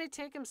 We're gonna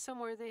take them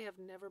somewhere they have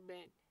never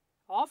been.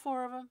 All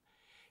four of them.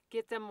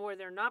 Get them where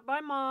they're not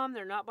by mom,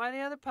 they're not by the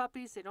other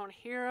puppies, they don't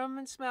hear them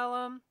and smell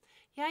them.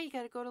 Yeah, you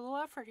got to go to a little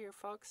effort here,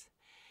 folks.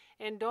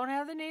 And don't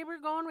have the neighbor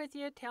going with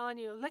you telling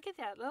you, look at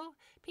that little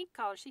pink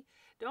collar.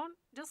 Don't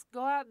just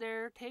go out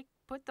there,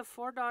 put the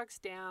 4 dogs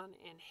down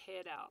and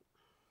head out.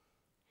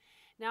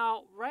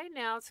 Now, right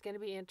now, it's going to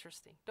be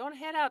interesting. Don't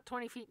head out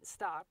 20 feet and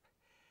stop.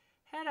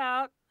 Head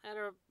out at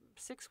a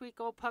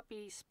 6-week-old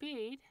puppy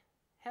speed.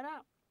 Head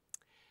out.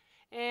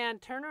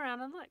 And turn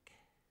around and look.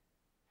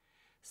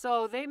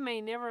 So they may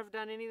never have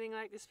done anything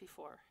like this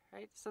before,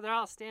 right? So they're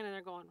all standing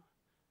there going,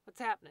 what's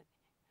happening?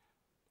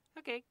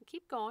 Okay,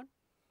 keep going.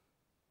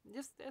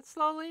 Just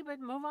slowly, but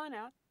move on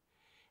out.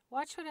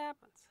 Watch what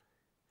happens.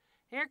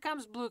 Here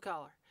comes Blue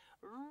Collar,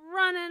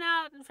 running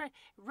out in front.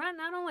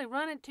 Not only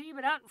running to you,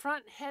 but out in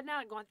front, heading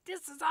out, going,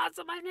 this is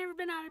awesome. I've never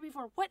been out here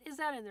before. What is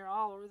that? And they're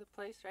all over the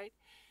place, right?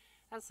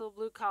 That's little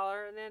Blue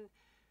Collar. And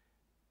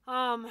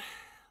then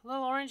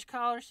little Orange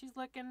Collar, she's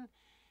looking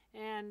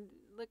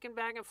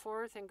back and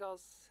forth and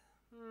goes,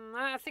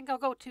 I think I'll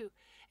go too.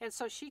 And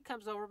so she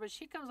comes over, but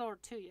she comes over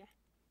to you.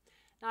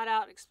 Not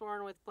out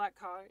exploring with Black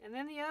Collar. And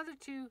then the other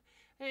two,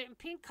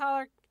 Pink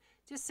Collar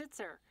just sits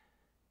there.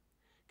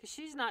 Because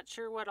she's not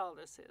sure what all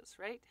this is,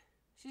 right?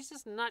 She's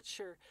just not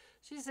sure.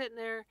 She's sitting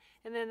there.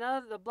 And then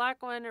the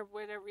black one or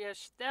whatever,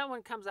 that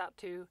one comes out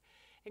too.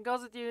 And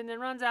goes with you and then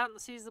runs out and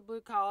sees the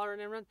Blue Collar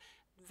and then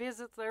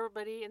visits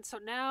everybody. And so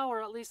now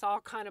we're at least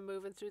all kind of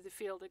moving through the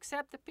field.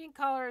 Except the Pink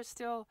Collar is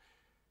still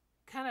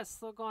kind of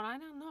slow going, I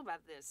don't know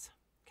about this.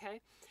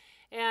 Okay?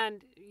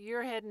 And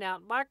you're heading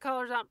out. Black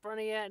Collar's out in front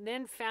of you, and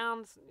then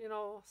found,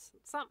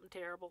 something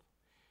terrible.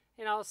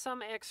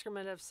 Some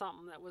excrement of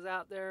something that was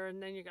out there,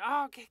 and then you go,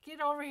 oh, okay, get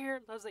over here.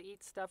 It loves to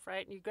eat stuff,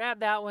 right? And you grab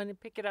that one and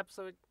pick it up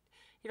so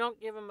you don't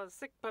give him a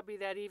sick puppy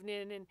that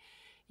evening, and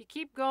you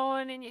keep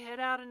going, and you head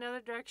out another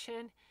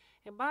direction,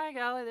 and by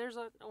golly, there's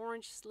an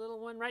orange little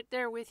one right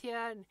there with you,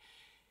 and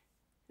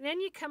then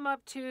you come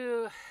up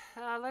to,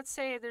 let's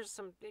say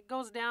it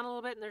goes down a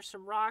little bit, and there's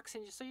some rocks,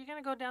 and so you're going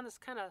to go down this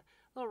kind of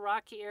little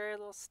rocky area,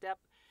 little step,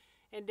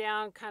 and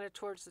down kind of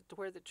towards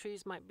where the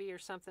trees might be or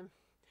something.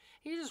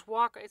 You just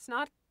walk.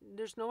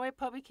 There's no way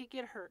puppy could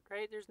get hurt,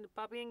 right? The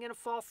puppy ain't going to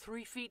fall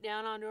 3 feet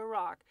down onto a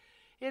rock.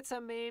 It's a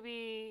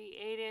maybe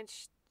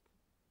 8-inch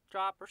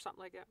drop or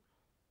something like that.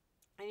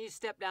 And you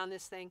step down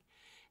this thing,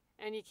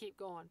 and you keep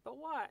going. But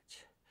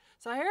watch.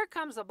 So here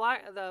comes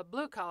the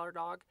Blue Collar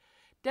dog.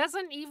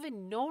 Doesn't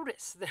even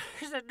notice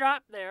there's a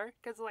drop there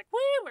because like, woo,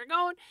 we're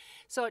going.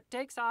 So it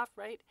takes off,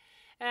 right?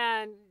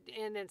 And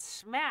then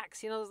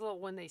smacks,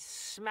 when they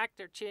smack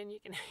their chin, you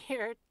can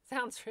hear it.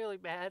 Sounds really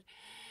bad.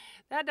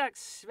 That dog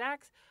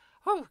smacks,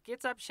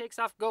 gets up, shakes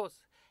off, goes,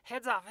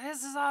 heads off.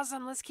 This is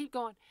awesome. Let's keep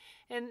going,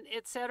 and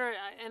etc.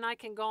 And I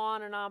can go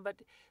on and on.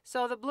 But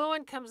so the blue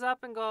one comes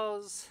up and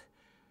goes,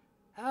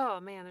 oh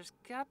man, there's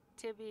got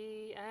to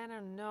be, I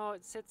don't know.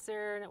 It sits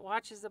there and it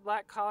watches the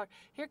Black Collar.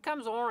 Here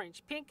comes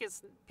Orange.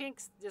 Pink's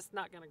just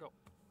not gonna go.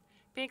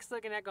 Pink's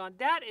looking at going,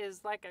 that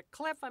is like a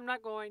cliff. I'm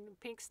not going.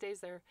 Pink stays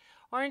there.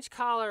 Orange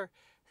Collar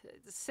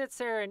sits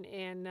there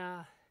and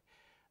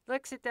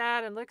looks at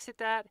that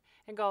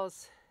and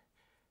goes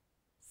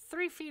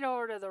 3 feet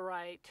over to the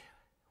right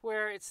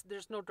where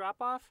there's no drop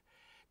off.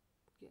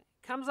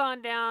 Comes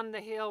on down the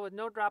hill with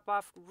no drop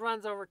off,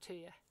 runs over to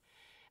you.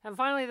 And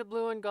finally the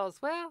blue one goes,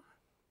 well,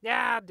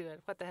 yeah, I'll do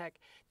it. What the heck?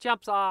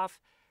 Jumps off.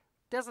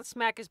 Doesn't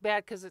smack as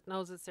bad because it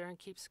knows it's there and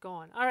keeps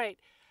going. All right.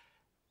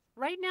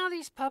 Right now,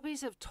 these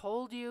puppies have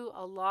told you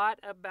a lot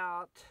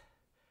about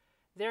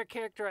their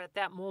character at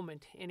that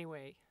moment,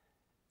 anyway.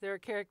 Their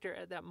character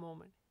at that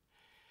moment.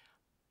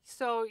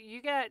 So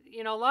you got,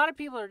 a lot of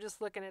people are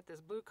just looking at this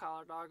Blue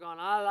Collar dog going,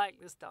 I like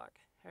this dog,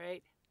 all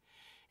right?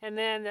 And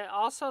then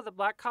also the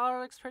Black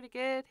Collar looks pretty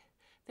good,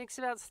 thinks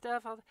about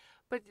stuff.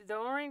 But the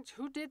Orange,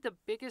 who did the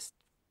biggest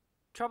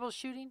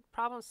troubleshooting,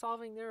 problem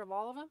solving there of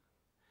all of them?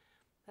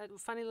 That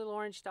funny little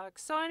Orange dog.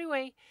 So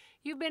anyway,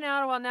 you've been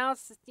out a while now.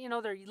 It's,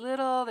 they're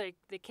little.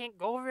 They can't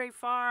go very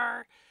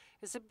far.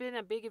 It's been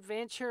a big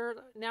adventure.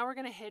 Now we're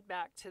going to head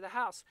back to the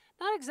house.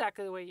 Not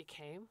exactly the way you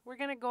came. We're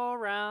going to go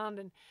around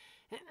and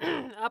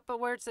up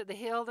where it's at the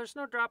hill. There's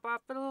no drop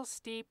off, but a little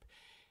steep.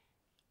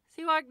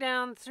 So you walk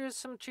down through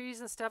some trees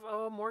and stuff.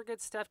 Oh, more good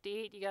stuff to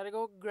eat. You got to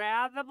go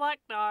grab the black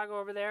dog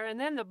over there. And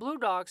then the blue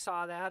dog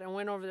saw that and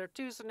went over there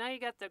too. So now you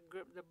got the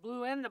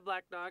blue and the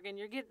black dog, and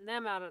you're getting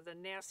them out of the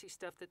nasty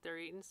stuff that they're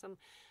eating. Some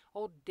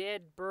old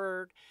dead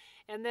bird.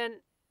 And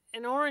then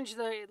an orange,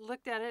 they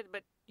looked at it,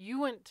 but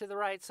you went to the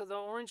right. So the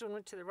orange one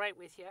went to the right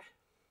with you.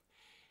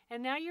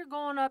 And now you're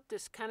going up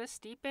this kind of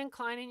steep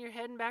incline and you're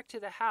heading back to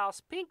the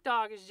house. Pink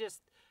dog is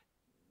just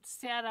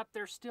sat up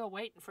there still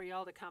waiting for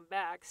y'all to come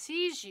back,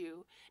 sees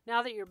you,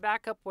 now that you're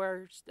back up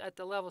where at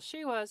the level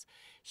she was,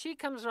 she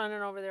comes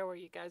running over there where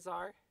you guys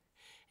are,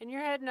 and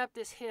you're heading up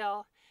this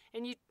hill,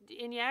 and you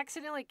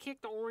accidentally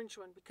kick the orange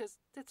one because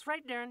it's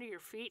right there under your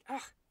feet.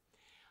 Ugh.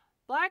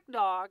 Black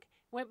dog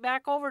went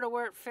back over to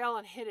where it fell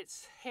and hit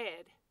its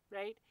head,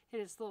 right?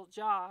 Hit its little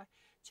jaw.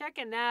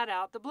 Checking that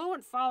out. The blue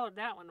one followed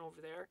that one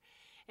over there.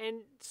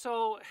 And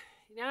so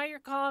now you're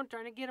calm,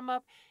 trying to get them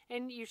up,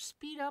 and you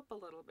speed up a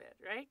little bit,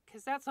 right?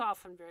 Because that's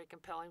often very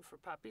compelling for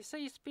puppies. So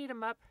you speed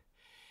them up,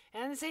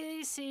 and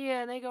they see you,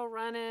 and they go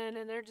running,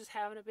 and they're just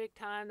having a big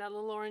time. That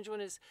little orange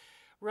one is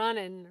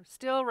running,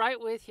 still right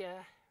with you.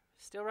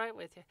 Still right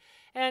with you.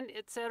 And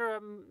etc.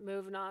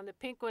 Moving on. The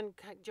pink one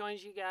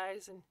joins you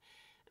guys, and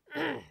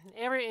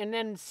and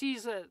then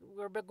sees that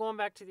we're going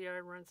back to the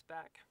yard, runs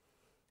back.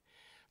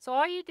 So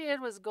all you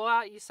did was go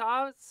out. You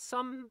saw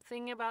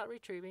something about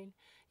retrieving.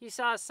 You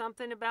saw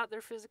something about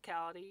their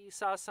physicality. You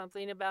saw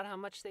something about how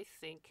much they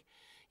think.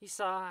 You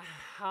saw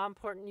how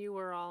important you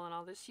were all in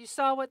all this. You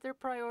saw what their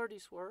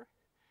priorities were.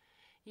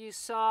 You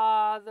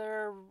saw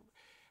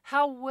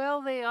how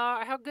well they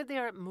are, how good they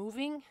are at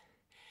moving.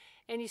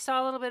 And you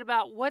saw a little bit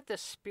about what the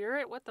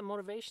spirit, what the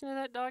motivation of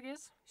that dog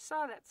is. You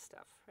saw that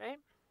stuff, right?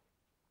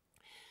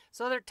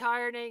 So they're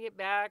tired and they get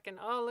back, and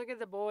oh, look at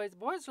the boys. The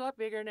boys are a lot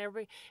bigger than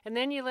everybody. And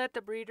then you let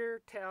the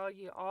breeder tell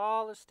you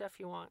all the stuff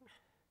you want.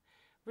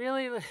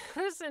 Really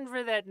listen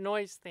for that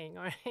noise thing,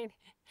 all right?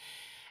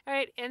 All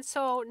right, and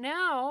so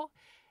now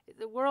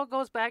the world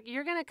goes back.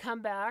 You're going to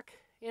come back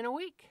in a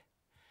week.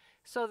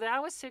 So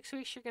that was 6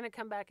 weeks. You're going to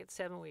come back at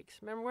 7 weeks.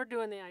 Remember, we're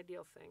doing the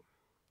ideal thing.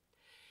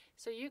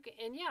 So you can,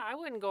 and yeah, I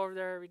wouldn't go over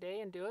there every day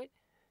and do it.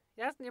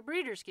 The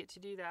breeders get to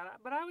do that.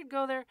 But I would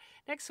go there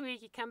next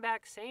week. You come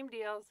back, same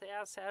deal.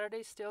 Yeah,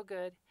 Saturday's still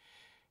good.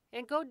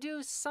 And go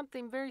do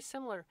something very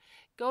similar.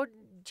 Go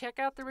check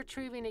out the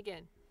retrieving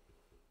again.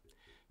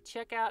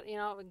 Check out,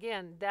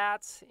 again,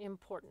 that's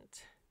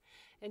important.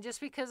 And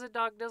just because a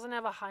dog doesn't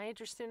have a high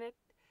interest in it,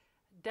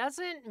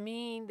 doesn't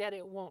mean that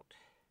it won't.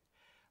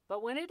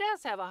 But when it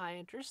does have a high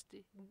interest,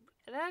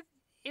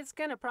 it's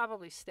going to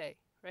probably stay,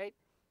 right?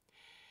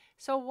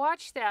 So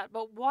watch that.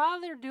 But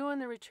while they're doing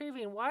the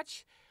retrieving,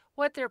 watch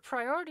what their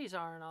priorities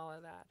are and all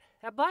of that.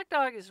 That black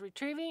dog is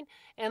retrieving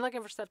and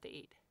looking for stuff to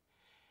eat.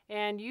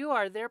 And you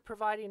are there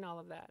providing all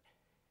of that.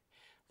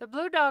 The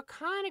blue dog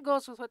kind of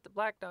goes with what the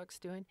black dog's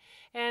doing.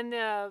 And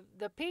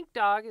the pink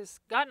dog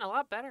has gotten a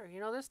lot better.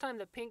 This time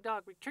the pink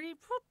dog retrieved,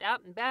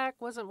 out and back,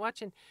 wasn't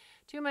watching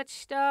too much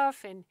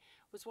stuff, and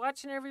was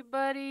watching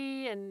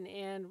everybody and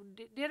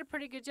did a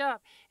pretty good job.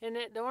 And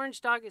the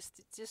orange dog is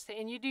just,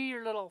 and you do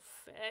your little,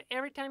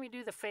 every time you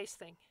do the face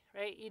thing,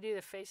 right? You do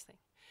the face thing.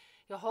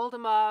 You'll hold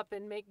them up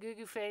and make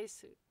goo-goo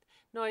face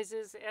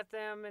noises at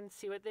them and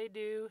see what they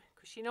do.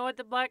 Because you know what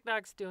the black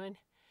dog's doing.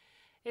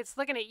 It's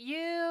looking at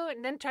you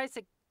and then tries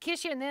to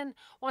kiss you and then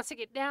wants to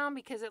get down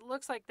because it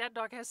looks like that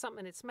dog has something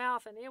in its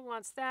mouth and it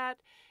wants that,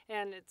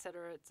 and et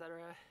cetera, et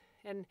cetera.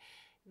 And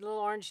the little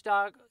orange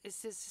dog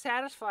is just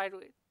satisfied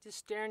with just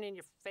staring in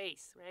your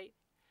face, right?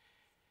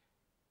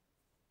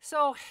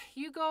 So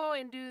you go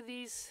and do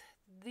these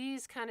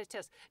kind of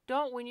tests.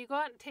 When you go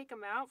out and take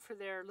them out for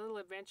their little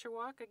adventure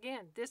walk,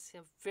 again, this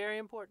is very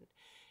important.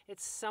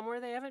 It's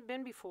somewhere they haven't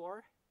been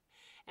before,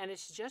 and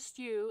it's just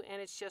you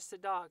and it's just the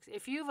dogs.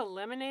 If you've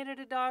eliminated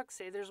a dog,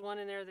 say there's one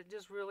in there that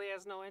just really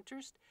has no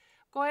interest,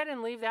 go ahead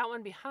and leave that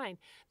one behind.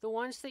 The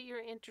ones that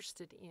you're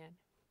interested in.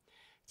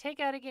 Take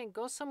out again,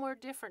 go somewhere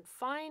different.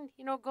 Find,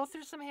 go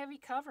through some heavy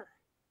cover.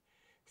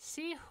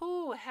 See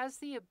who has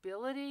the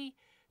ability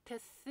to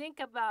think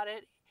about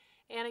it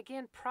and,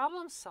 again,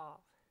 problem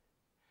solve.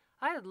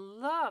 I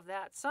love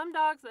that. Some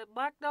dogs, that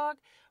black dog,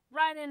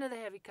 right into the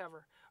heavy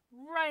cover,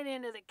 right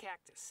into the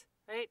cactus,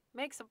 right?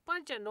 Makes a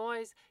bunch of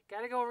noise.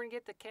 Got to go over and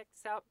get the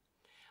cactus out.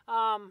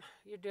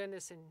 You're doing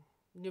this in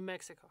New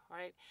Mexico,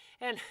 right?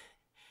 And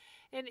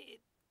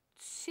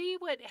see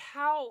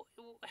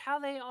how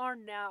they are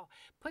now.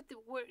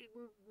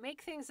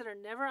 Make things that are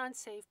never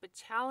unsafe but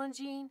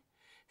challenging.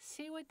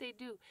 See what they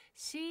do.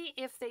 See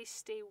if they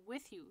stay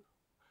with you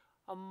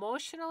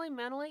emotionally,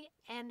 mentally,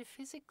 and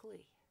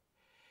physically.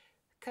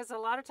 Because a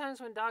lot of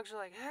times when dogs are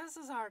like, this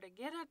is hard to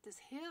get up this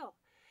hill,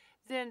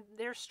 then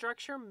their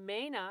structure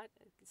may not,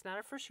 it's not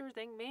a for sure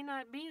thing, may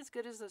not be as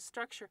good as the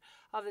structure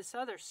of this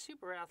other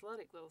super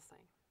athletic little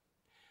thing.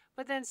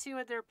 But then see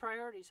what their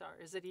priorities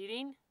are. Is it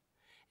eating?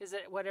 Is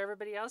it what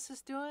everybody else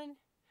is doing?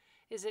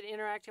 Is it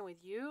interacting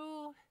with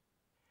you?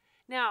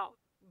 Now,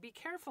 be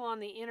careful on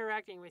the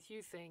interacting with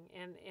you thing,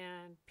 and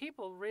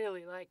people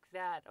really like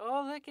that.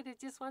 Oh, look at it,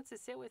 just wants to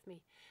sit with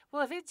me.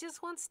 Well, if it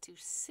just wants to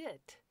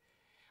sit,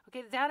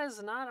 okay, that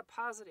is not a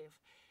positive.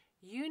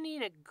 You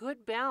need a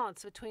good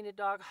balance between a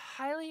dog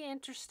highly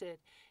interested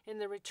in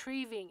the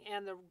retrieving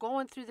and the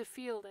going through the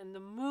field and the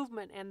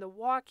movement and the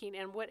walking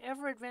and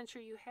whatever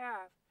adventure you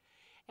have,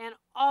 and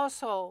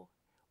also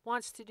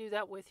wants to do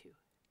that with you.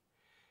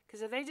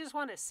 Because if they just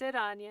want to sit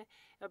on you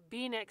or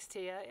be next to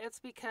you,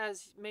 it's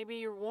because maybe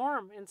you're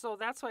warm, and so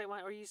that's why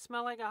or you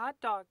smell like a hot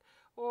dog,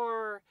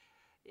 or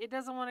it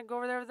doesn't want to go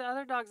over there with the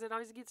other dogs. It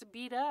always gets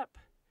beat up.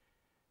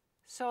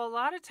 So a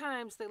lot of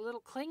times the little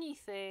clingy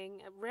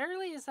thing,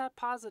 rarely is that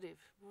positive.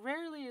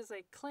 Rarely is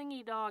a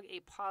clingy dog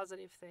a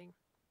positive thing.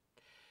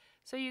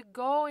 So you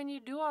go and you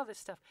do all this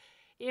stuff.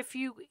 If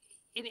you,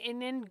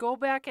 and then go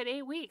back at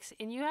 8 weeks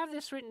and you have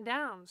this written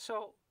down.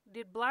 So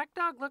did Black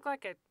Dog look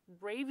like a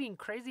raving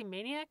crazy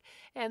maniac?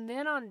 And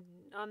then on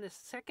the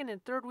second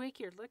and third week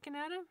you're looking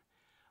at him?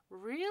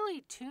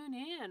 Really tune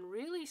in.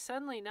 Really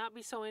suddenly not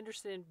be so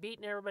interested in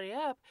beating everybody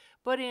up,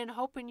 but in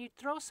hoping you'd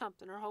throw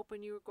something or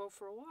hoping you would go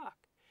for a walk.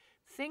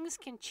 Things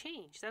can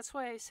change. That's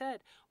why I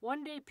said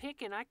one day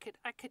picking, I could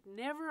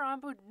never, I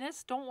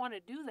don't want to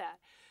do that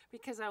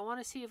because I want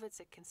to see if it's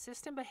a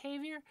consistent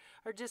behavior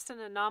or just an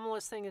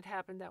anomalous thing that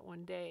happened that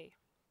one day.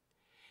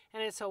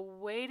 And it's a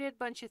weighted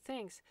bunch of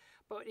things.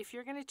 But if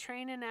you're going to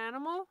train an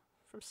animal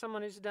from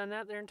someone who's done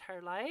that their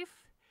entire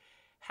life,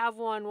 have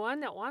one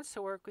that wants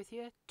to work with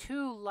you,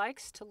 2,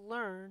 likes to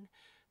learn,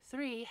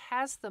 3,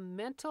 has the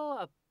mental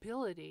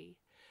ability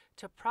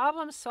to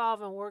problem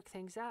solve and work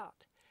things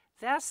out.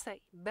 That's the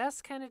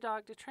best kind of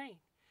dog to train.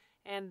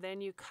 And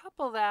then you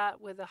couple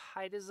that with a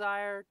high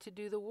desire to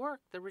do the work,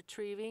 the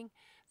retrieving,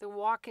 the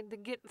walking, the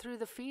getting through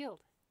the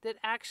field, that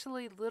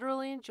actually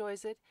literally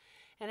enjoys it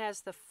and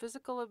has the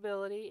physical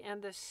ability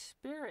and the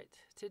spirit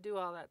to do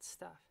all that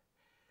stuff.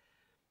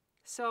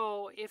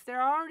 So if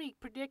they're already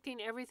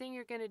predicting everything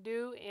you're going to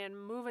do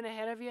and moving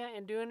ahead of you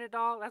and doing it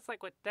all, that's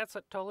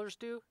what tollers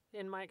do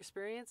in my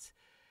experience.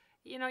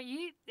 You know,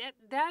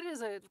 that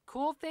is a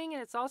cool thing,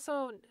 and it's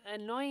also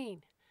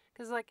annoying.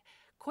 Because, like,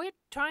 quit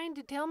trying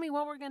to tell me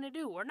what we're going to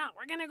do. We're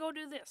going to go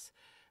do this.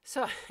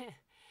 So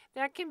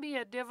that can be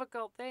a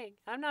difficult thing.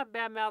 I'm not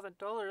bad-mouthing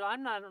tollers.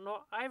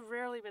 I've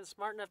rarely been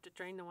smart enough to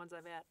train the ones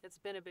I've had. It's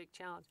been a big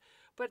challenge.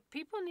 But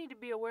people need to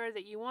be aware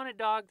that you want a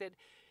dog that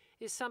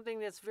is something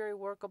that's very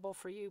workable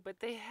for you, but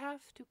they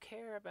have to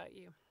care about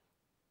you.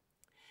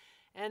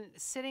 And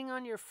sitting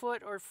on your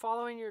foot or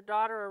following your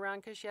daughter around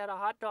because she had a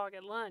hot dog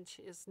at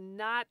lunch is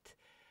not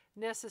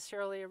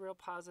necessarily a real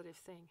positive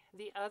thing.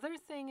 The other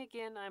thing,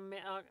 again,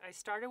 I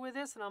started with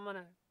this and I'm going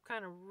to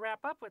kind of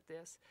wrap up with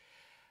this.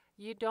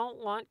 You don't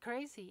want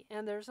crazy,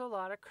 and there's a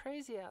lot of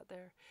crazy out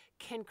there.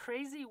 Can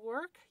crazy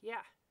work?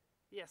 Yeah.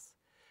 Yes.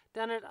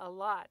 Done it a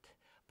lot.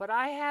 But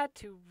I had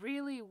to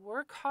really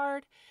work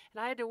hard,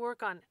 and I had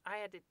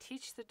to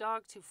teach the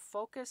dog to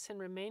focus and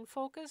remain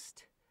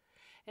focused.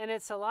 And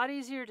it's a lot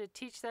easier to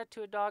teach that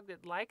to a dog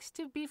that likes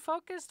to be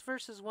focused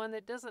versus one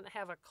that doesn't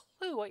have a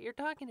clue what you're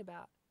talking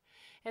about.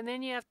 And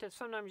then you have to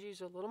sometimes use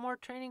a little more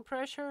training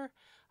pressure,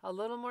 a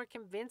little more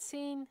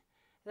convincing,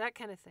 that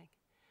kind of thing.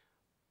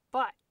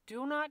 But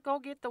do not go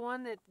get the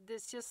one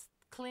that's just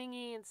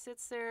clingy and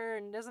sits there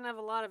and doesn't have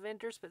a lot of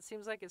interest but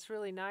seems like it's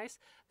really nice.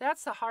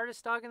 That's the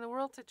hardest dog in the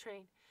world to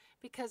train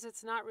because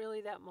it's not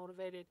really that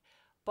motivated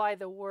by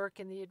the work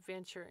and the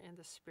adventure and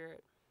the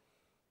spirit.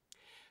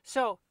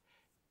 So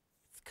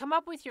come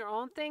up with your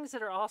own things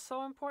that are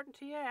also important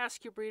to you.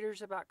 Ask your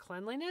breeders about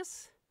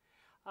cleanliness.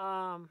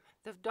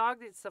 The dog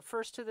that's the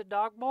first to the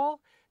dog bowl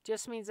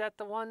just means that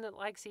the one that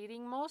likes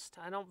eating most.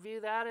 I don't view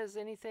that as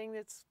anything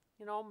that's,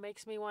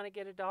 makes me want to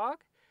get a dog.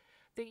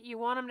 You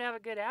want them to have a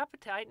good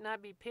appetite and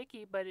not be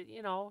picky, but,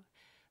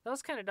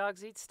 those kind of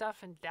dogs eat stuff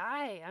and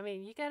die. I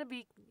mean,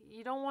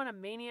 you don't want a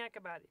maniac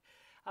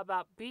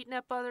about beating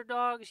up other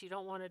dogs. You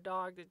don't want a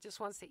dog that just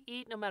wants to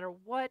eat no matter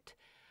what.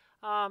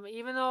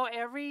 Even though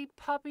every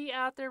puppy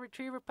out there,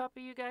 retriever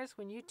puppy, you guys,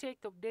 when you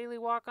take the daily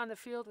walk on the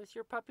field with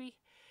your puppy,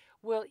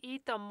 will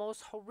eat the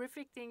most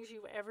horrific things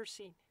you've ever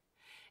seen.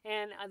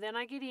 And then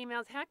I get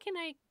emails, can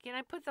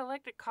I put the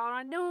electric collar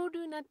on? No,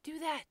 do not do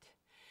that.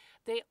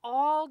 They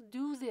all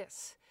do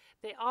this.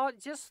 The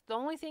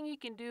only thing you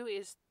can do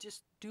is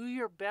just do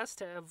your best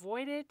to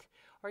avoid it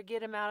or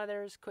get them out of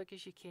there as quick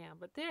as you can.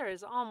 But there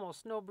is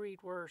almost no breed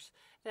worse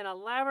than a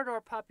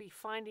Labrador puppy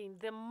finding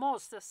the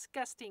most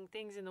disgusting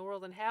things in the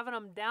world and having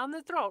them down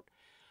the throat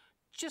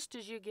just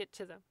as you get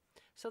to them.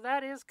 So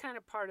that is kind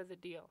of part of the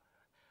deal.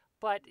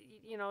 But,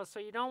 so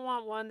you don't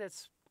want one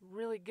that's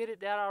really good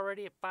at that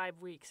already at 5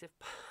 weeks, if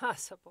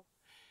possible.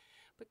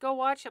 But go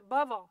watch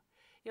above all.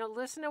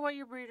 Listen to what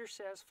your breeder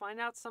says. Find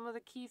out some of the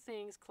key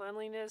things,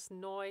 cleanliness,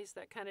 noise,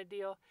 that kind of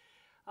deal.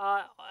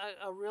 A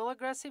real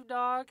aggressive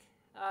dog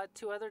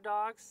to other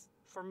dogs,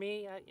 for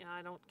me,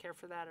 I don't care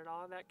for that at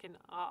all. That can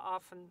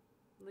often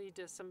lead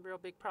to some real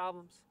big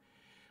problems.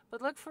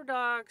 But look for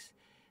dogs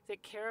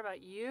that care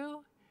about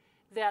you,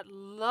 that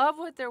love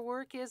what their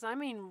work is. I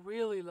mean,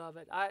 really love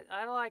it.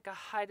 I like a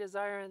high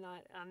desire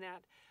on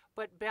that,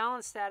 but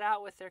balance that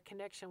out with their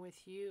connection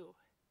with you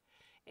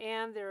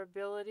and their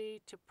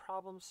ability to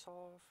problem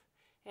solve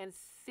and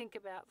think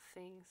about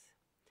things.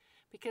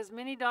 Because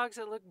many dogs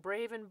that look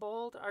brave and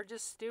bold are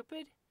just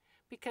stupid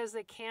because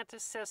they can't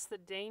assess the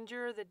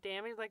danger, the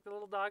damage, like the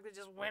little dog that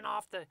just went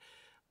off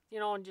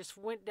and just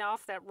went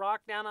off that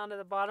rock down onto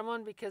the bottom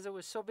one because it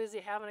was so busy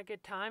having a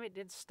good time it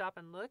didn't stop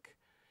and look.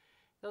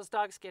 Those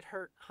dogs get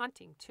hurt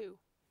hunting too.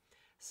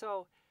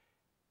 So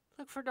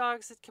look for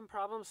dogs that can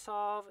problem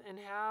solve and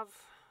have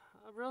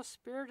a real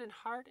spirit and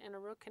heart and a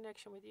real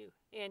connection with you.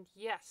 And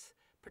yes,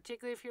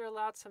 particularly if you're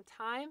allowed some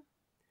time,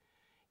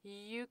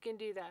 you can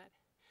do that.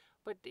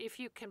 But if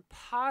you can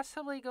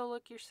possibly go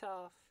look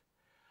yourself,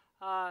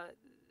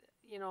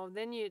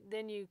 then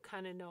you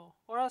kind of know.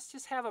 Or else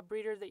just have a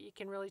breeder that you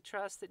can really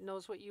trust, that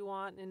knows what you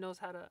want and knows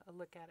how to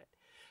look at it.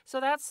 So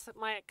that's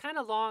my kind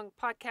of long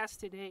podcast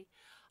today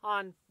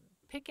on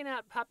picking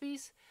out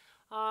puppies,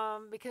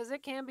 because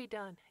it can be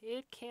done.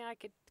 I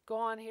could go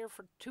on here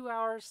for 2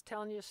 hours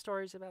telling you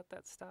stories about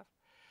that stuff.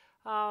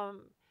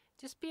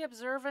 Just be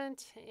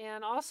observant,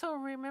 and also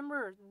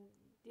remember,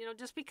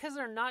 just because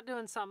they're not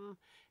doing something,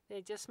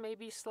 they just may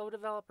be slow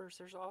developers.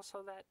 There's also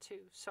that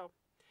too. So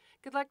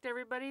good luck to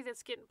everybody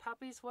that's getting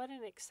puppies. What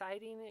an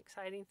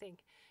exciting thing.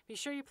 Be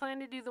sure you plan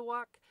to do the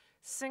walk.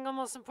 Single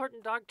most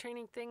important dog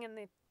training thing in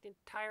the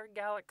entire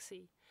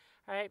galaxy.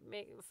 All right,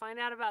 find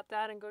out about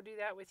that and go do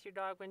that with your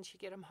dog once you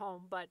get them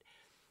home. But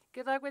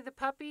good luck with the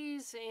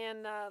puppies,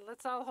 and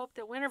let's all hope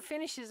that winter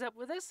finishes up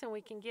with us and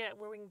we can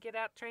get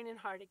out training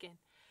hard again.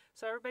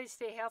 So everybody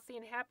stay healthy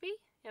and happy,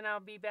 and I'll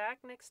be back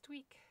next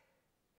week.